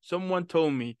someone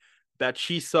told me that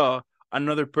she saw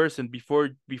another person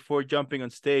before jumping on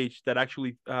stage that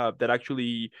actually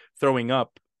throwing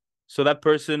up. So that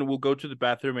person will go to the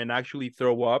bathroom and actually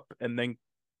throw up and then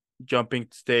jumping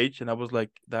stage. And I was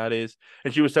like, and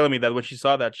she was telling me that when she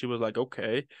saw that, she was like,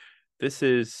 okay, this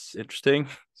is interesting.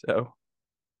 So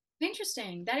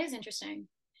Interesting. That is interesting.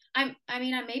 I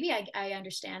mean, maybe I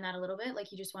understand that a little bit.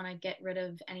 Like you just want to get rid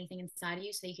of anything inside of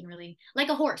you so you can really, like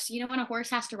a horse, when a horse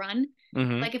has to run,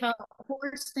 mm-hmm. like if a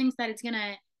horse thinks that it's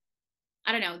gonna,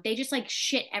 I don't know, they just like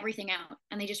shit everything out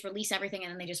and they just release everything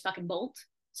and then they just fucking bolt.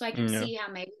 So I can Yeah. see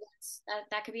how maybe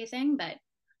that could be a thing, but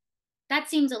that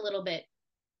seems a little bit,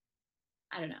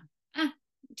 I don't know. Ah,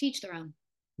 teach their own.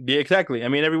 Yeah, exactly. I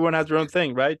mean, everyone has their own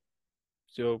thing, right?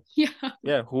 So Yeah.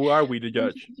 yeah, who are we to We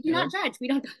judge, do not judge. We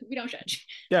don't judge.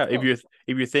 Yeah, It's cool.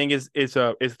 if your thing is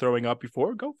throwing up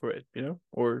before, go for it,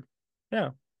 or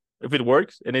yeah, if it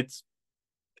works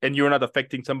and you're not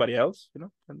affecting somebody else, then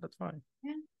that's fine.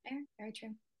 Yeah, fair. Very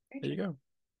true. Very There you true. go.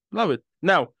 Love it.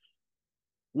 Now,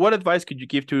 what advice could you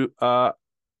give to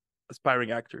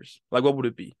aspiring actors? Like, what would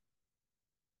it be?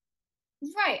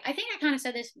 Right. I think I kind of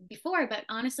said this before, but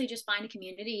honestly, just find a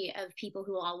community of people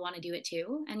who all want to do it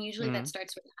too. And usually that Mm,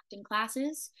 starts with acting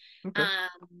classes. okay.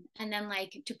 And then,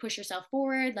 like, to push yourself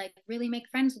forward, like, really make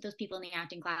friends with those people in the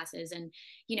acting classes and,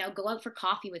 go out for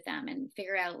coffee with them and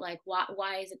figure out, like,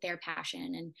 why is it their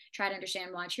passion and try to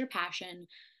understand why it's your passion.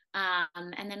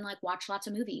 And then, like, watch lots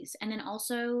of movies. And then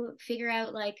also figure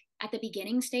out, like, at the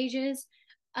beginning stages,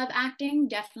 of acting,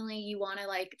 definitely you want to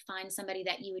like find somebody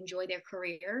that you enjoy their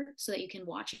career so that you can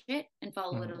watch it and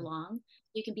follow it Mm, along.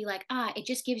 You can be like, it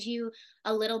just gives you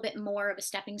a little bit more of a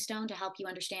stepping stone to help you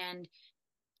understand.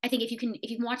 I think if you can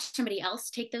watch somebody else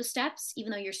take those steps,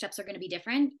 even though your steps are going to be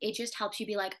different, it just helps you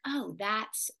be like, oh,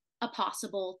 that's a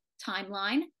possible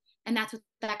timeline. And that's what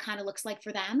that kind of looks like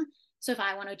for them. So if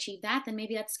I want to achieve that, then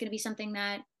maybe that's going to be something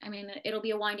that, I mean, it'll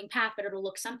be a winding path, but it'll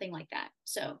look something like that.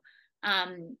 So,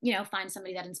 find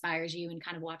somebody that inspires you and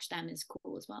kind of watch them is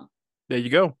cool as well. there you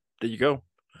go. There you go.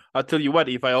 I'll tell you what,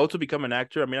 if I also become an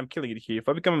actor, I mean, I'm killing it here. If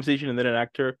I become a musician and then an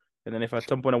actor, and then if at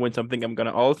some point I win something, I'm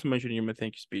gonna also mention you in my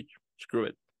thank you speech. Screw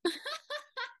it.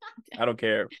 I don't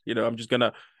care. I'm just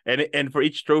gonna and for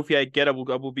each trophy I get, I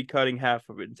will be cutting half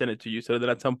of it and send it to you, so that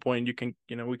at some point you can,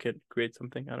 we can create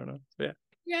something. I don't know. So yeah,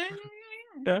 Yeah, yeah,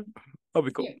 yeah, that'll be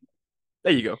yeah. cool.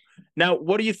 There you go. Now,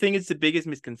 what do you think is the biggest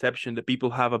misconception that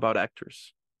people have about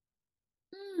actors?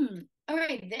 All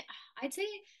right. I'd say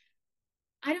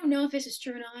I don't know if this is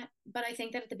true or not, but I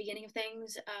think that at the beginning of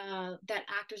things, that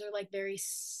actors are like very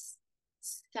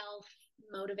self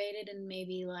motivated and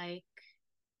maybe like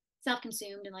self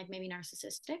consumed and like maybe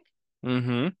narcissistic.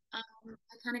 Mm-hmm. I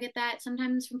kind of get that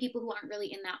sometimes from people who aren't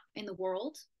really in the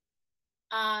world.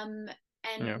 Um,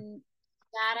 Yeah. and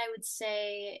that I would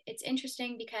say it's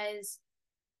interesting because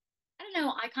I don't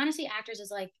know. I kind of see actors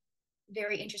as like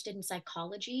very interested in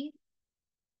psychology,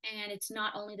 and it's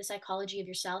not only the psychology of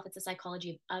yourself; it's the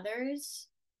psychology of others.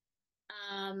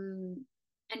 Um,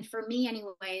 and for me,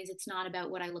 anyways, it's not about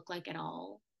what I look like at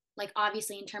all. Like,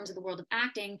 obviously, in terms of the world of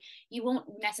acting, you won't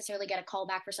necessarily get a call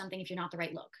back for something if you're not the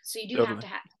right look. So you do have Totally. to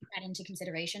have that into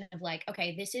consideration of like,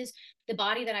 okay, this is the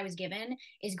body that I was given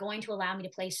is going to allow me to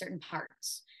play certain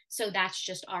parts. So that's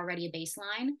just already a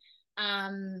baseline.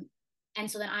 Um, and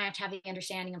so then I have to have the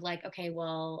understanding of like, okay,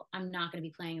 well, I'm not going to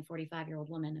be playing a 45-year-old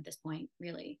woman at this point,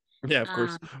 really. Yeah, of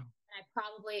course. Um, I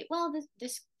probably well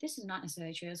this is not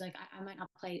necessarily true. I was like I might not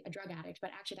play a drug addict,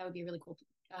 but actually that would be a really cool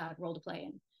role to play,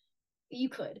 and you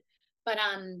could. But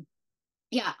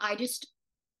yeah, I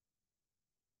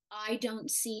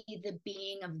don't see the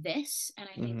being of this, and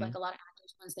I think Mm-hmm. like a lot of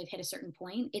actors once they've hit a certain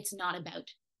point, it's not about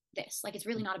this. Like it's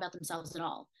really not about themselves at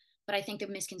all. But I think the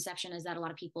misconception is that a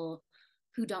lot of people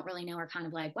who don't really know are kind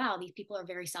of like, wow, these people are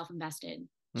very self-invested.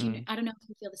 Mm-hmm. I don't know if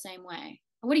you feel the same way.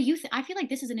 What do you think? I feel like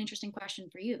this is an interesting question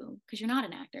for you because you're not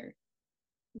an actor.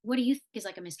 What do you think is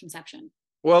like a misconception?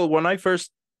 Well, when I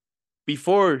first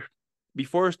before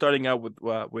before starting out with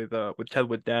Chat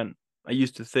with Dan, I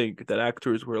used to think that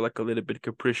actors were like a little bit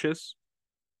capricious,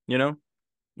 you know,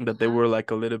 that they Uh-huh. were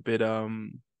like a little bit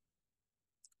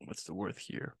what's the word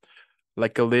here?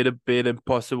 Like a little bit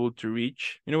impossible to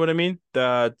reach. You know what I mean?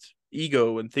 That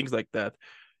ego and things like that.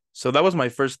 So that was my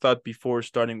first thought before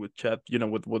starting with chat,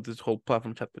 with this whole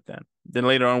platform Chat with Dan. Then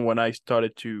later on when I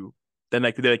started to then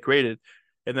I created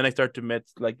and then I started to meet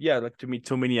like yeah, like to meet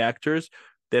so many actors,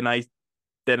 then I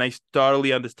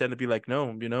totally understand to be like,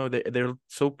 no,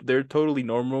 they're totally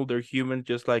normal. They're human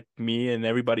just like me and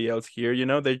everybody else here,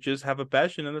 they just have a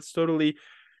passion and that's totally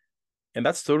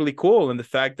cool. And the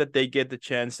fact that they get the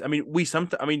chance, I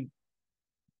mean,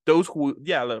 those who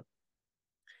yeah,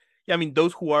 I mean,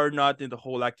 those who are not in the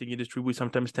whole acting industry, we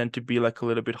sometimes tend to be like a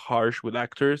little bit harsh with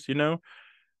actors.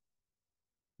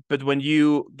 But when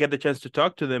you get the chance to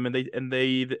talk to them and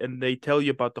they tell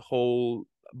you about the whole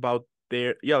about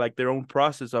their yeah like their own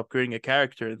process of creating a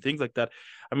character and things like that,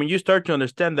 I mean, you start to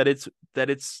understand that it's that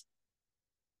it's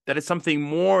something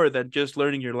more than just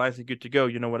learning your lines and good to go.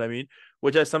 You know what I mean?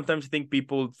 Which I sometimes think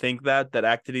people think that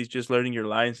acting is just learning your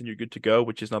lines and you're good to go,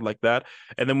 which is not like that.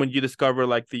 And then when you discover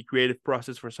like the creative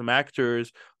process for some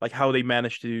actors, like how they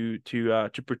manage to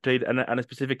portray a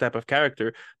specific type of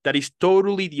character that is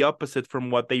totally the opposite from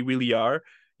what they really are.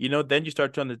 Then you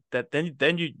start to that then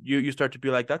you start to be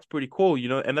like, that's pretty cool,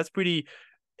 and that's pretty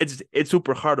it's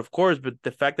super hard, of course, but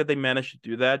the fact that they manage to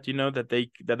do that,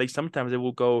 that they sometimes they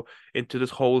will go into this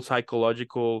whole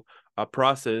psychological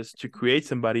process to create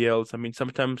somebody else. I mean,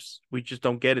 sometimes we just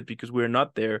don't get it because we're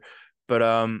not there. But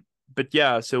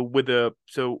yeah,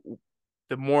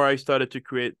 the more I started to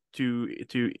create to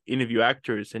interview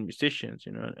actors and musicians,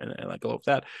 and like all of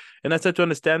that, and I started to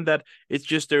understand that it's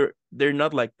just they're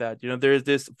not like that. There's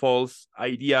this false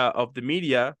idea of the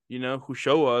media, who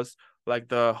show us like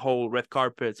the whole red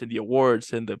carpets and the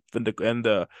awards and the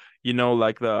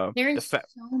like the There's fa-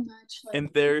 so much like, and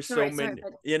there's so sorry, many.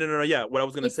 but Yeah, no, no, no, yeah. What I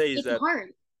was gonna say is it's that hard.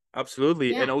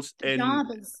 absolutely, Yeah, and also the and job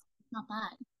is not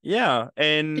that. yeah, The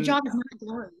and job is not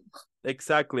glory.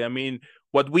 exactly. I mean,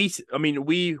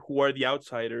 we who are the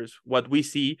outsiders, what we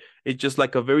see is just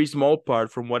like a very small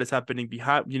part from what is happening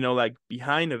behind, like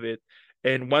behind of it.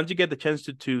 And once you get the chance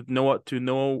to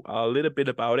know a little bit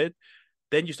about it,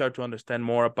 then you start to understand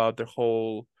more about their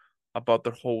whole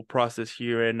process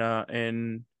here.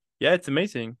 And yeah, it's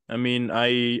amazing. I mean,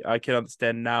 I can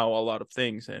understand now a lot of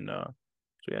things, and so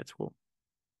yeah, it's cool.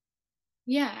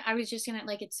 Yeah, I was just gonna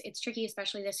like it's tricky,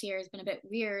 especially this year has been a bit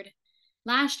weird.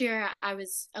 Last year I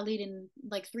was a lead in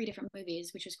like three different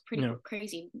movies, which was pretty Yeah,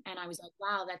 crazy, and I was like,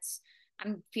 wow, that's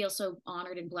I feel so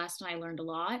honored and blessed, and I learned a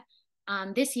lot.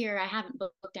 This year I haven't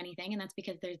booked anything, and that's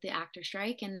because there's the actor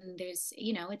strike, and there's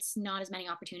it's not as many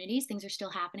opportunities. Things are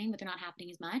still happening, but they're not happening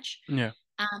as much, yeah,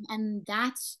 and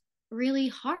that's really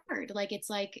hard. Like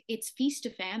it's feast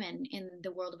to famine in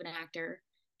the world of an actor,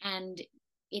 and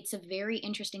it's a very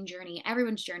interesting journey.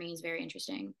 Everyone's journey is very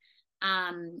interesting.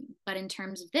 But in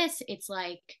terms of this, it's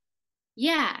like,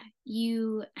 yeah,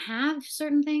 you have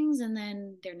certain things and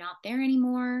then they're not there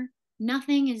anymore.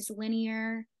 Nothing is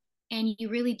linear, and you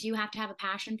really do have to have a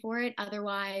passion for it.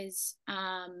 Otherwise,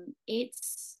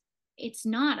 it's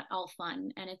not all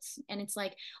fun, and it's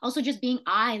like also just being.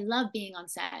 I love being on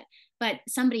set, but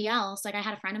somebody else, like I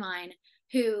had a friend of mine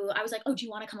who I was like, oh, do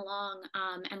you want to come along?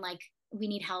 And like we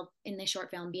need help in this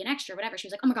short film, be an extra, whatever. She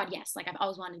was like, oh my God, yes. Like I've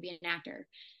always wanted to be an actor.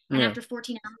 And yeah, after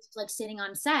 14 hours of like sitting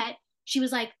on set, she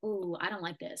was like, "Ooh, I don't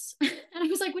like this." And I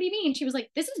was like, "What do you mean?" She was like,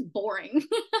 "This is boring."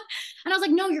 And I was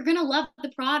like, "No, you're gonna love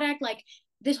the product. Like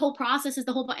this whole process is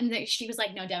the whole." And she was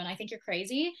like, "No, Devin, I think you're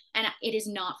crazy, and it is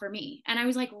not for me." And I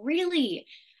was like, "Really?"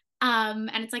 And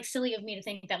it's like silly of me to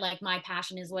think that like my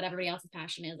passion is what everybody else's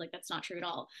passion is. Like that's not true at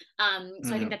all. So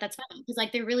I think yeah. that that's fun because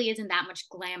like there really isn't that much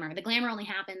glamour. The glamour only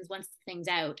happens once the thing's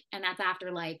out, and that's after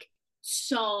like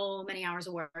so many hours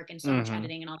of work and so much Hmm.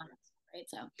 editing and all that stuff, right?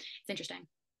 So it's interesting.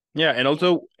 Yeah, and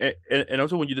Yeah.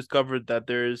 also when you discovered that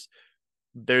there's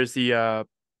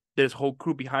there's whole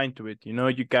crew behind to it.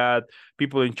 You got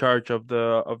people in charge of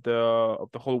the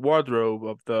whole wardrobe,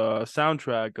 of the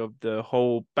soundtrack, of the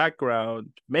whole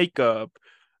background, makeup,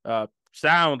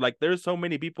 sound. Like there's so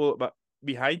many people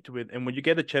behind to it. And when you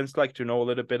get a chance like to know a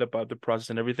little bit about the process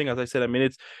and everything, as I said, I mean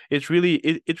it's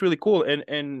really cool.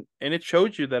 And it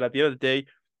shows you that at the end of the day,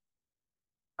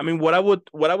 I mean what I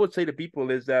would say to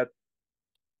people is that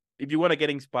if you want to get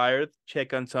inspired,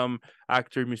 check on some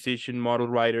actor, musician, model,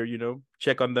 writer.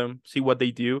 Check on them, see what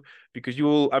they do, because you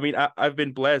will. I mean, I've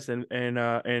been blessed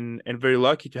and very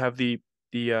lucky to have the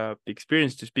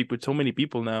experience to speak with so many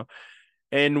people now.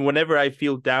 And whenever I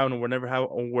feel down, or whenever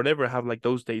I have like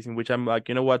those days in which I'm like,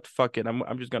 you know what, fuck it,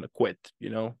 I'm just gonna quit.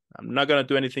 I'm not gonna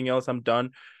do anything else. I'm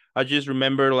done. I just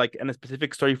remember like in a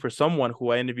specific story for someone who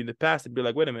I interviewed in the past and be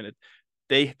like, wait a minute,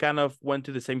 they kind of went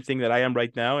to the same thing that I am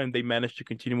right now, and they managed to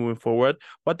continue moving forward.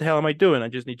 What the hell am I doing? I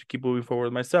just need to keep moving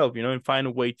forward myself, and find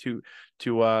a way to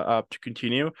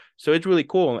continue. So it's really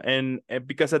cool, and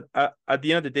because at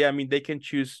the end of the day, I mean, they can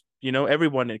choose.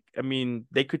 Everyone. I mean,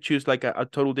 they could choose like a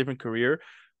total different career,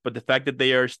 but the fact that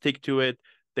they are stick to it,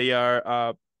 they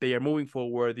are they are moving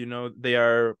forward. They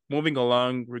are moving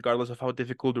along regardless of how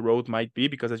difficult the road might be.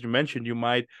 Because as you mentioned, you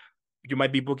might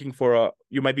be booking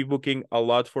a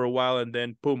lot for a while, and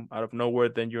then boom, out of nowhere,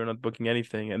 then you're not booking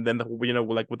anything, and then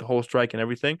like with the whole strike and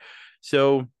everything.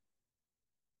 So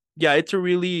yeah, it's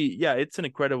an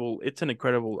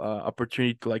incredible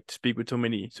opportunity to like to speak with so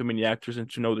many actors and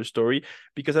to know their story,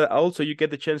 because also you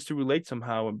get the chance to relate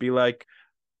somehow and be like,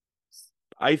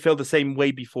 I felt the same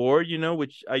way before,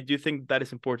 which I do think that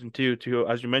is important too, to,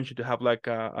 as you mentioned, to have like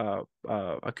a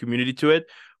community to it.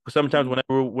 Sometimes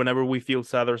Mhm. whenever we feel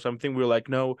sad or something, we're like,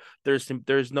 no,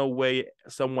 there's no way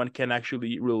someone can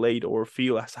actually relate or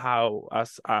feel as how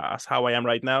I am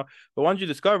right now. But once you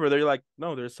discover, they're like,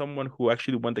 no, there's someone who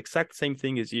actually went the exact same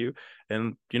thing as you,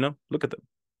 and look at them.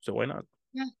 So why not?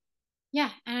 Yeah.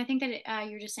 Yeah. And I think that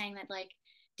you're just saying that like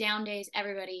down days,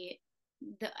 everybody,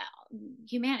 the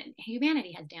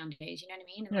humanity has down days. You know what I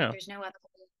mean? And like, Yeah. there's no other.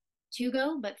 to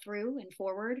go, but through and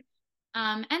forward.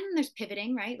 And then there's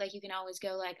pivoting, right? Like you can always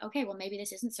go like, okay, well, maybe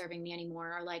this isn't serving me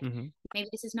anymore, or like Mm-hmm. maybe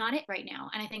this is not it right now.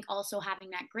 And I think also having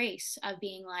that grace of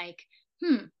being like,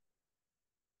 hmm,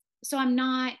 so I'm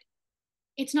not,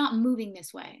 it's not moving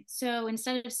this way. So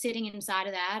instead of sitting inside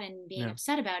of that and being Yeah.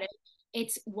 upset about it,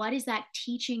 it's what is that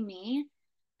teaching me?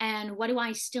 And what do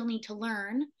I still need to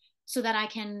learn so that I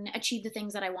can achieve the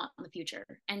things that I want in the future?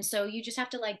 And so you just have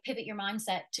to like pivot your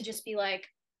mindset to just be like,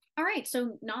 all right,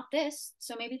 so not this,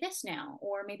 so maybe this now,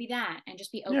 or maybe that, and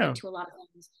just be open Yeah. to a lot of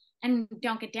things. And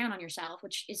don't get down on yourself,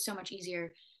 which is so much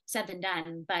easier said than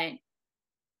done. But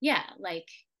yeah, like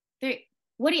there,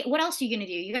 what else are you gonna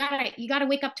do? You gotta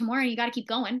wake up tomorrow and you gotta keep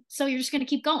going. So you're just gonna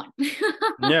keep going.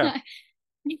 Yeah.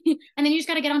 And then you just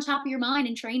got to get on top of your mind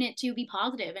and train it to be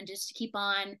positive and just keep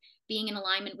on being in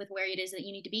alignment with where it is that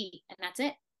you need to be. And that's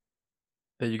it.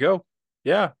 There you go.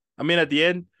 Yeah. I mean, at the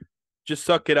end, just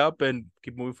suck it up and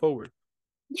keep moving forward.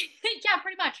 Yeah,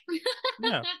 pretty much.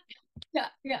 Yeah. Yeah,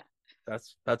 yeah.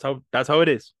 That's how it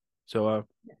is. So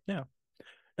yeah.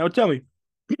 Now tell me,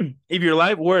 if your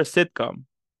life were a sitcom,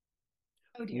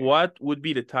 Oh dear. what would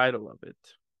be the title of it?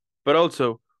 But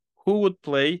also, who would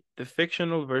play the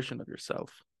fictional version of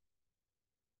yourself?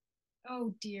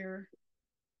 Oh dear.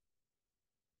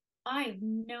 I have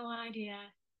no idea.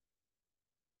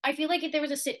 I feel like if there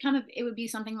was a sitcom, it would be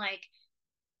something like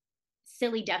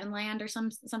Silly Devonland or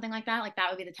something like that. Like that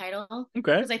would be the title. Okay,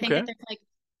 Because I think that okay. there's like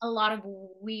a lot of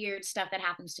weird stuff that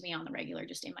happens to me on the regular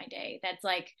just in my day. That's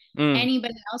like Mm,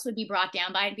 anybody else would be brought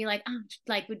down by and be like, oh,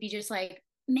 like would be just like,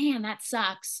 man, that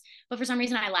sucks. But for some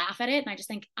reason I laugh at it and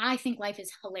I think life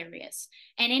is hilarious.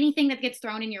 And anything that gets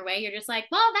thrown in your way, you're just like,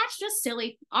 well, that's just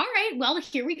silly. All right, well,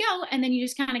 here we go. And then you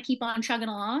just kind of keep on chugging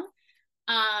along.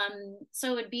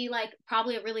 So it'd be like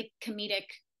probably a really comedic,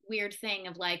 weird thing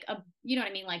of like a, you know what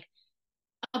I mean? Like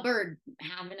a bird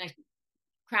having a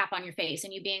crap on your face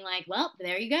and you being like, well,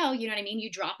 there you go. You know what I mean? You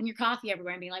dropping your coffee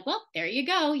everywhere and being like, well, there you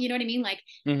go. You know what I mean? Like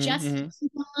mm-hmm, just mm-hmm.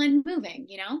 keep on moving,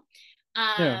 Yeah.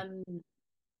 Um,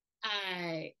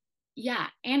 uh, yeah.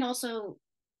 And also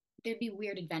there'd be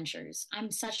weird adventures. I'm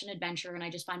such an adventurer and I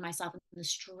just find myself in the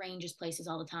strangest places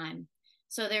all the time.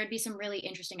 So there'd be some really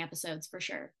interesting episodes for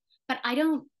sure. But I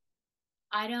don't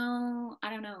know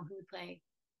who would play.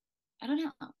 I don't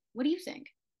know. What do you think?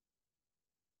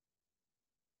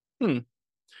 Hmm.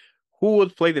 Who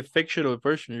would play the fictional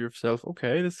version of yourself?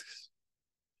 Okay, this is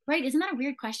Right? Isn't that a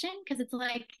weird question? Because it's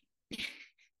like,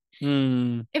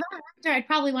 hmm. if I'm an actor, I'd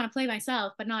probably want to play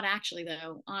myself, but not actually,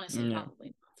 though. Honestly, Yeah.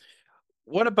 probably.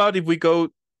 What about if we go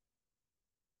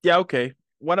yeah, okay.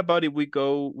 What about if we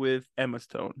go with Emma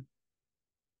Stone?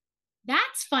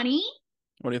 That's funny.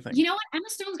 What do you You think? know what? Emma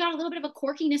Stone's got a little bit of a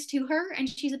quirkiness to her, and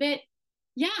she's a bit,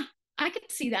 yeah, I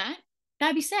could see that.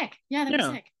 That'd be sick. Yeah, that'd be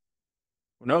Yeah. sick.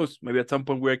 Who knows? Maybe at some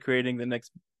point we're creating the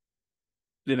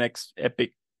next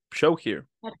epic show here.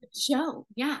 That'd be a show.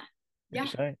 Yeah. I'm Yeah.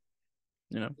 just saying,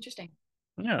 you know. Interesting.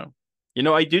 Yeah.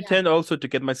 I do Yeah. tend also to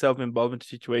get myself involved in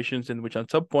situations in which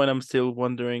at some point I'm still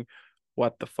wondering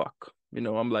what the fuck.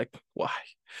 I'm like, why?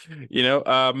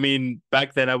 I mean,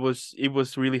 back then it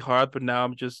was really hard, but now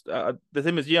I'm just the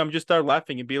same as you, I'm just start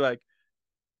laughing and be like,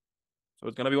 so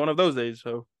it's gonna be one of those days.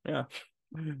 So yeah.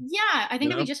 Yeah, I You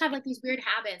think that we know? just have like these weird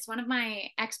habits. One of my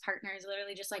ex partners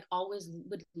literally just like always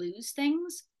would lose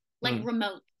things, like Mm.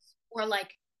 remotes or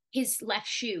like his left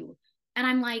shoe. And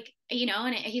I'm like,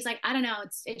 and he's like, I don't know,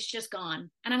 it's just gone.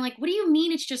 And I'm like, what do you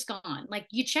mean it's just gone? Like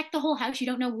you check the whole house, you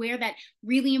don't know where that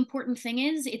really important thing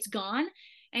is, it's gone.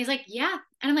 And he's like, yeah.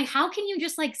 And I'm like, how can you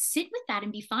just like sit with that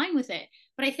and be fine with it?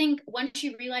 But I think once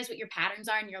you realize what your patterns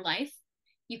are in your life,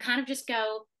 you kind of just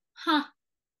go, huh,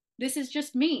 this is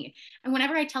just me. And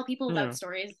whenever I tell people about Yeah.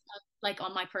 stories like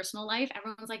on my personal life,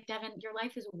 everyone's like, Devin, your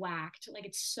life is whacked. Like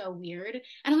it's so weird.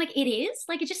 And I'm like, it is?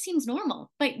 Like it just seems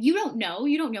normal. But you don't know.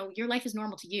 You don't know. Your life is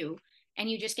normal to you. And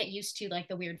you just get used to like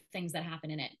the weird things that happen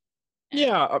in it. And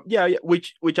Yeah, yeah, yeah.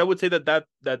 Which I would say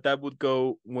that would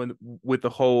go when with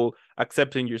the whole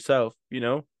accepting yourself.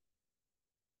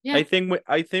 yeah, I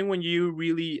think when you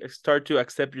really start to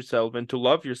accept yourself and to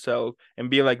love yourself and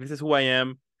be like, this is who I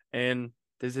am and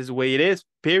this is the way it is,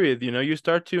 period. You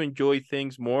start to enjoy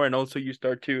things more and also you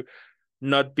start to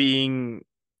not being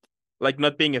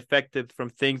not being affected from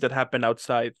things that happen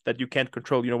outside that you can't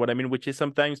control. You know what I mean? Which is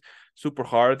sometimes super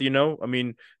hard. I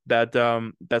mean that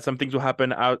some things will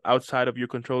happen outside of your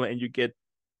control and you get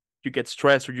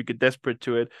stressed or you get desperate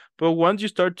to it. But once you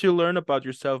start to learn about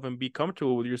yourself and be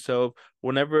comfortable with yourself,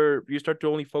 whenever you start to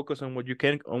only focus on what you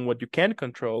can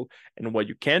control and what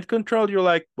you can't control, you're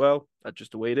like, well, that's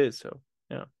just the way it is. So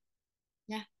yeah,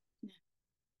 yeah, yeah.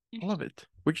 I love Interesting. it.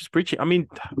 We're just preaching. I mean,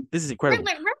 this is incredible.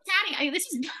 We're chatting This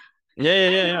is Yeah, yeah,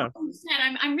 I don't yeah, know.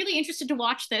 yeah. I'm really interested to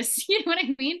watch this. You know what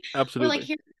I mean? We're like Absolutely.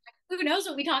 here. Who knows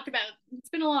what we talked about? It's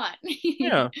been a lot.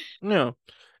 Yeah, yeah.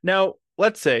 Now,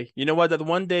 let's say, you know what, that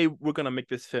one day we're gonna make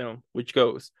this film, which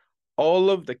goes, all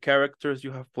of the characters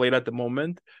you have played at the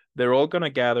moment, they're all gonna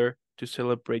gather to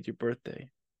celebrate your birthday.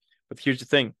 But here's the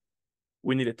thing,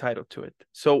 we need a title to it.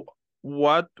 So,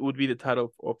 what would be the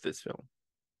title of this film?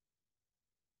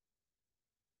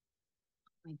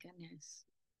 My goodness.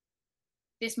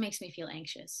 This makes me feel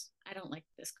anxious. I don't like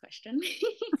this question.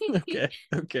 Okay,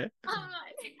 okay.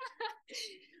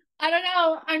 I don't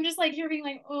know. I'm just like you're being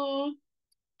like, oh,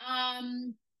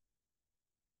 um,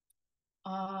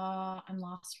 I'm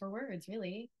lost for words,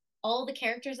 really. All the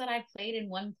characters that I've played in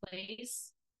one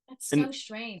place. That's And so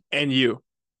strange. and you.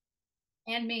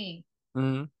 And me.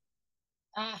 Hmm.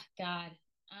 Ah, God.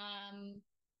 Um,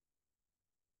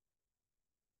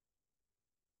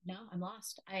 no, I'm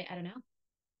lost. I don't know.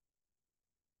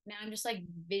 Now I'm just like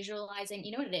visualizing.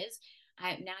 You know what it is?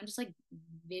 I'm just like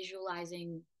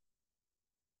visualizing.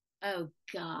 Oh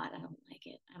God, I don't like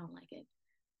it. I don't like it.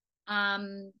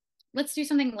 Um, let's do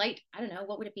something light. I don't know.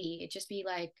 What would it be? It'd just be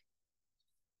like,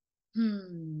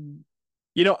 hmm,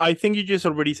 You know, I think you just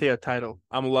already say a title.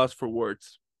 I'm lost for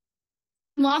words.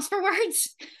 I'm lost for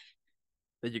words.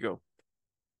 There you go.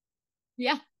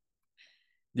 Yeah,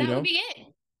 You that would know? be it.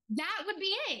 That would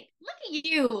be it. Look at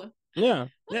you. Yeah,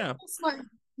 What yeah. a smart.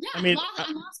 Yeah, I mean,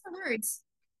 I'm lost for words.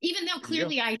 Even though there you go.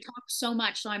 clearly I talk so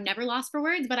much, so I'm never lost for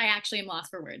words, but I actually am lost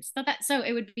for words. So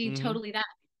it would be Hmm. totally that.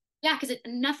 Yeah, because it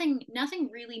nothing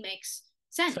really makes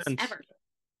sense Sense. ever.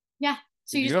 Yeah.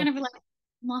 So There you you just kind go. of like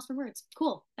I'm lost for words.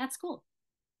 Cool. That's cool.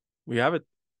 We have it.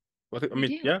 I We mean,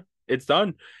 do. yeah, it's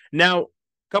done. Now,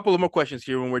 couple of more questions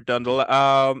here when we're done.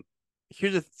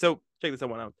 Here's a so check this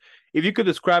one out. If you could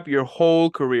describe your whole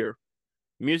career,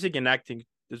 music and acting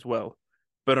as well,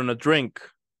 but on a drink,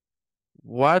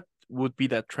 what would be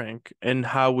that drink and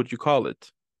how would you call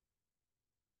it?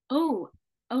 Oh,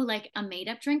 oh, like a made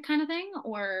up drink kind of thing,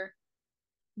 or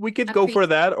We could a go pre. for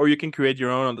that, or you can create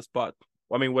your own on the spot.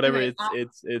 I mean, whatever Okay.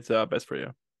 it's best for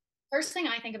you. First thing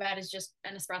I think about is just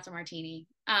an espresso martini.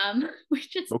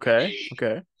 Which is Okay,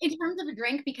 okay. in terms of a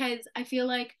drink because I feel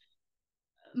like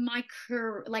my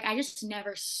career, like I just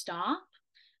never stop.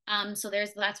 So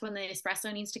that's when the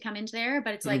espresso needs to come into there,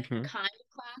 but it's like Mm-hmm. kind of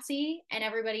classy and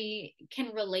everybody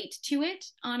can relate to it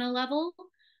on a level.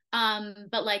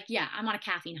 But like, yeah, I'm on a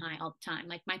caffeine high all the time.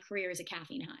 Like my career is a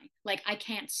caffeine high. Like I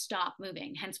can't stop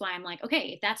moving. Hence why I'm like,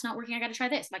 okay, if that's not working, I got to try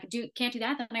this. If I can't do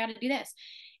that, then I got to do this.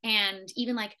 And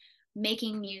even like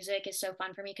making music is so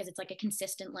fun for me because it's like a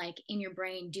consistent, like in your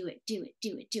brain, do it, do it,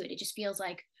 do it, do it. It just feels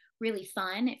like really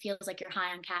fun. It feels like you're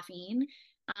high on caffeine.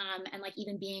 And like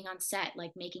even being on set,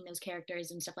 like making those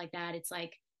characters and stuff like that, it's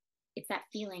like it's that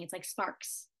feeling. It's like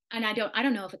sparks. And I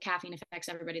don't know if a caffeine affects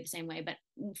everybody the same way, but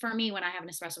for me, when I have an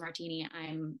espresso martini,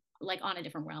 I'm like on a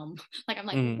different realm. Like I'm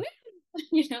like, Mm-hmm. woo,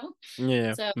 you know.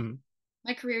 Yeah. So Mm-hmm.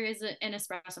 my career is an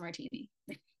espresso martini.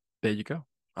 There you go.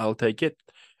 I'll take it.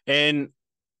 And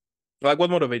like, what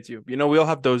motivates you? You know, we all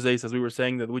have those days, as we were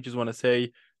saying, that we just want to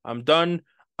say, I'm done.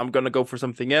 I'm gonna go for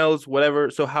something else, whatever.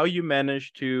 So how you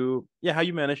manage to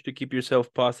keep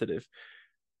yourself positive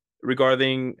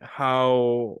regarding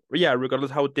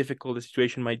regardless how difficult the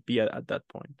situation might be at that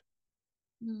point.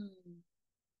 Hmm.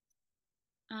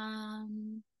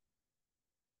 Um,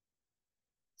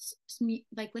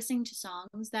 like listening to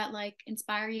songs that like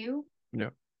inspire you Yeah.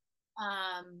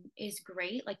 is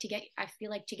great. Like I feel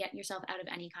like to get yourself out of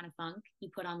any kind of funk, you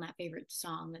put on that favorite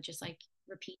song that just like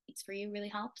repeats for you really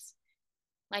helps.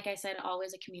 Like I said,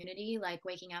 always a community, like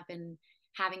waking up and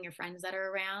having your friends that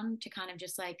are around to kind of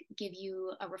just like give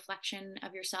you a reflection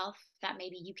of yourself that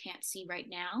maybe you can't see right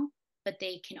now, but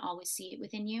they can always see it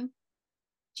within you.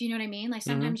 Do you know what I mean? Like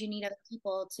Mm-hmm. sometimes you need other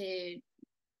people to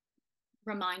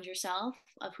remind yourself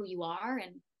of who you are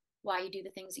and why you do the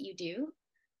things that you do.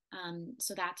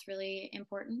 So that's really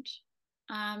important.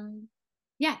 Um,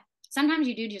 yeah, sometimes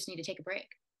you do just need to take a break.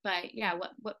 But yeah,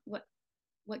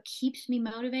 what keeps me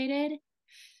motivated?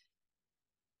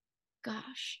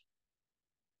 Gosh,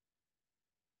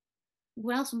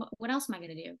 what else am I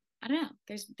gonna do? I don't know.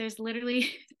 There's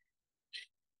literally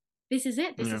this is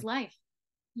it. This Yeah. is life.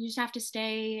 You just have to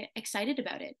stay excited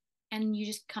about it, and you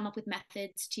just come up with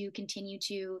methods to continue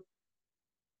to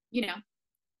you know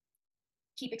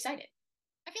keep excited.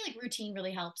 I feel like routine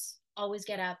really helps. Always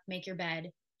get up, make your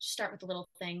bed, start with the little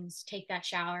things, take that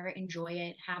shower, enjoy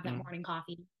it, have that Mm. morning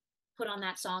coffee, put on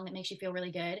that song that makes you feel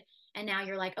really good. And now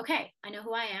you're like, okay, I know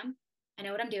who I am. I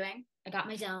know what I'm doing. I got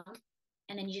my zone.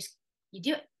 And then you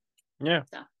do it. Yeah.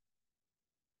 So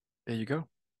There you go.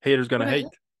 Haters what gonna about you?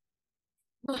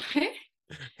 hate. What?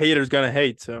 Haters gonna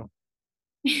hate. So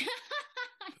Hey.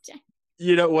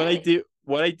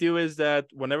 what I do is that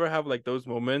whenever I have like those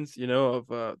moments, of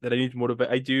that I need to motivate,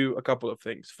 I do a couple of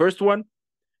things. First one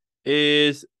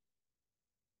is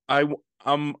I'm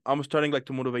starting like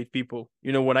to motivate people.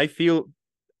 When I feel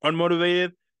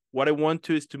unmotivated, what I want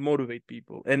to is to motivate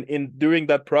people, and in during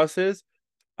that process,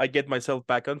 I get myself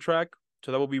back on track.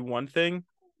 So that will be one thing.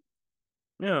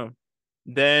 Yeah. Yeah.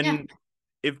 Then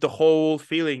if the whole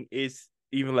feeling is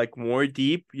even like more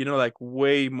deep, like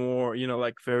way more,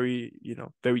 like very,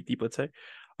 very deep, let's say,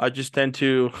 I just tend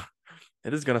to,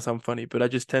 it is gonna sound funny, but I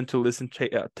just tend to listen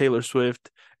to Taylor Swift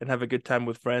and have a good time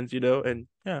with friends, and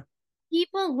yeah,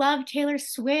 People love Taylor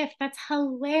Swift. That's yeah,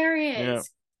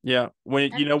 hilarious. yeah. When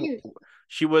That's cute.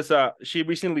 she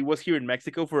recently was here in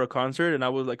Mexico for a concert, and I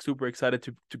was like super excited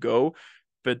to go,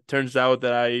 but turns out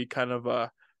that I kind of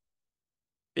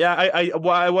yeah, well,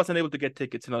 I wasn't able to get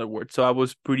tickets. In other words, so I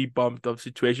was pretty bummed of the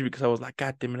situation because I was like,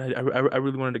 God damn it, I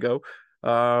really wanted to go.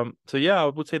 So yeah, I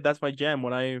would say that's my jam.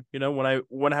 When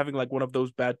when having like one of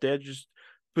those bad days, just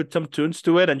put some tunes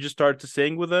to it and just start to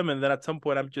sing with them, and then at some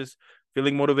point I'm just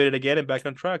feeling motivated again and back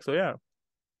on track. So yeah,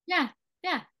 Yeah.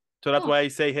 Yeah. so that's why Cool. I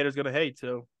say haters gonna hate.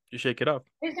 So just shake it up.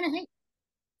 Who's gonna hate?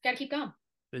 Gotta keep going.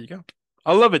 There you go.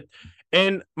 I love it.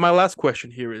 And my last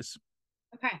question here is,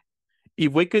 Okay.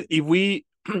 if we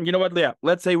you know what, Leah,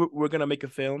 let's say we're gonna make a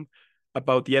film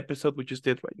about the episode we just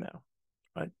did right now,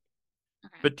 right?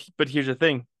 Okay. But here's the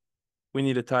thing, we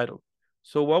need a title.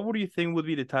 So what would you think would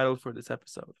be the title for this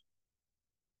episode?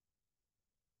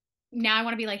 Now I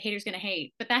want to be like haters gonna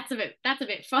hate, but that's a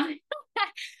bit fun.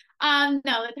 No,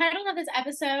 the title of this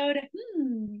episode,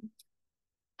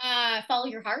 follow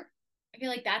your heart. I feel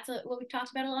like that's what we've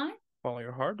talked about a lot. Follow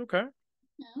your heart. Okay.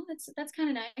 No, that's kind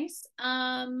of nice.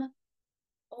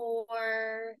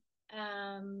 Or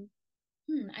I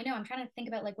know I'm trying to think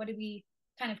about like what did we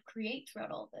kind of create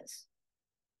throughout all of this.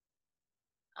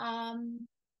 Um,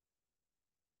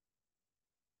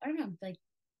 I don't know, like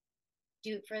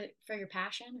do it for your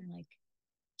passion or like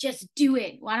just do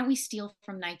it. Why don't we steal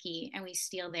from Nike and we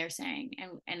steal their saying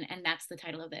and that's the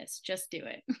title of this. Just do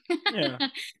it. Yeah. I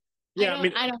Yeah, I don't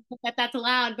mean, I don't think that that's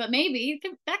allowed, but maybe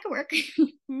that could work.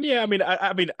 yeah, I mean,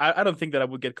 I don't think that I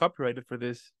would get copyrighted for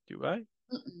this, do I?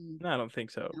 Mm-mm. No, I don't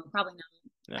think so. No, probably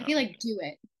not. I feel No. like do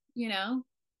it, you know?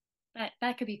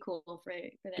 That could be cool for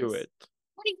Do this. it.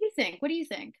 What do you think? What do you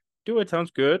think? Do it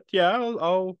sounds good. Yeah,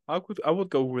 I would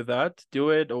go with that. Do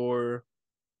it. Or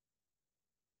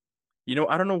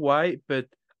I don't know why, but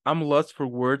I'm lost for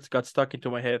words got stuck into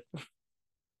my head.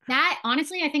 That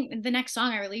honestly, I think the next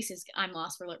song I release is "I'm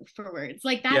Lost for Words."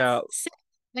 Like that's Yeah, sick.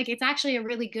 Like it's actually a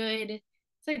really good.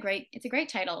 It's a great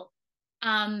title.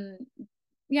 Um,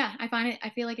 yeah, I find it. I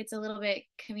feel like it's a little bit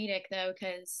comedic though,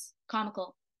 because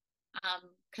comical.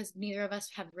 Because neither of us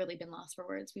have really been lost for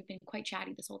words. We've been quite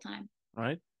chatty this whole time,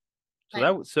 right.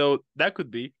 So but that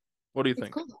could be. What do you it's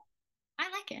think? cool. I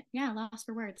like it. Yeah, lost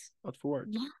for words. Lost for words.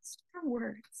 Lost for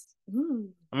words. Ooh,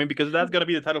 I mean, because that's gonna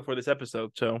be the title for this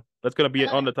episode, so that's gonna I be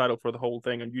love on it. the title for the whole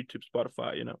thing on YouTube,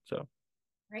 Spotify. So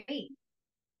Great. we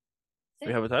Sick.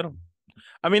 have a title.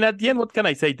 I mean, at the end, what can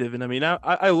I say, Devin? I mean,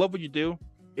 I love what you do.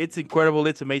 It's incredible.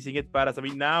 It's amazing. It's badass. I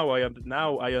mean, now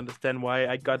I understand why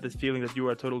I got this feeling that you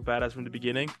are a total badass from the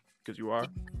beginning, because you are.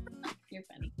 You're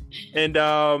funny. And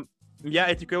yeah,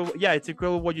 it's incredible. Yeah, it's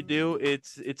incredible what you do.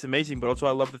 It's amazing, but also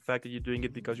I love the fact that you're doing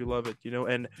it because you love it.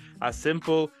 And as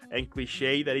simple and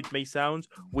cliche that it may sound,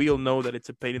 we all know that it's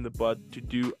a pain in the butt to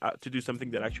do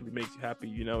something that actually makes you happy.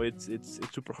 It's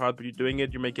super hard, but you're doing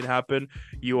it. You're making it happen.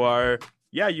 You are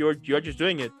yeah, you're just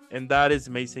doing it, and that is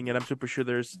amazing. And I'm super sure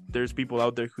there's people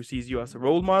out there who sees you as a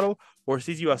role model or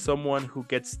sees you as someone who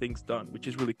gets things done, which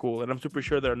is really cool. And I'm super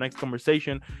sure that our next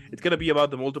conversation, it's gonna be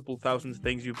about the multiple thousands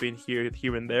things you've been here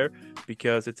and there,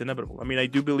 because it's inevitable. I mean, I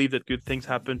do believe that good things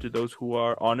happen to those who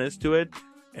are honest to it,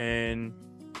 and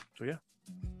so yeah.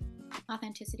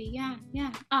 Authenticity. Yeah,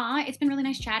 yeah. It's been really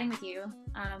nice chatting with you.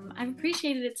 I've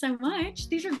appreciated it so much.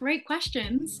 These are great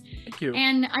questions. Thank you.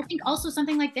 And I think also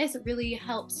something like this, it really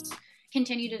helps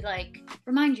continue to like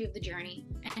remind you of the journey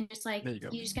and just like There you go.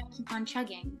 you just gotta keep on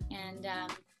chugging. And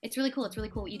it's really cool. It's really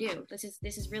cool what you do. This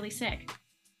is really sick.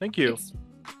 Thank you. It's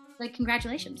like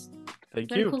congratulations. Thank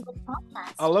What a you. cool little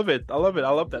I podcast. love it. I love it. I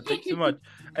love that. Thank you so much.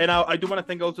 And I do want to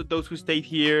thank also those who stayed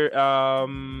here.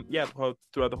 Yeah,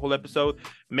 throughout the whole episode.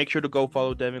 Make sure to go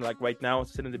follow Devin like right now.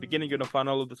 As I said in the beginning, you're gonna find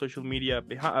all of the social media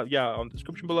behind, yeah, on the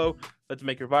description below. Let's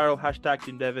make it viral. Hashtag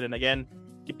Team Devin. And again,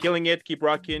 keep killing it. Keep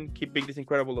rocking. Keep being this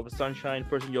incredible of a sunshine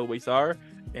person you always are.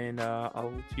 And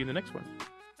I'll see you in the next one.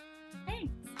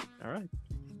 Thanks. All right.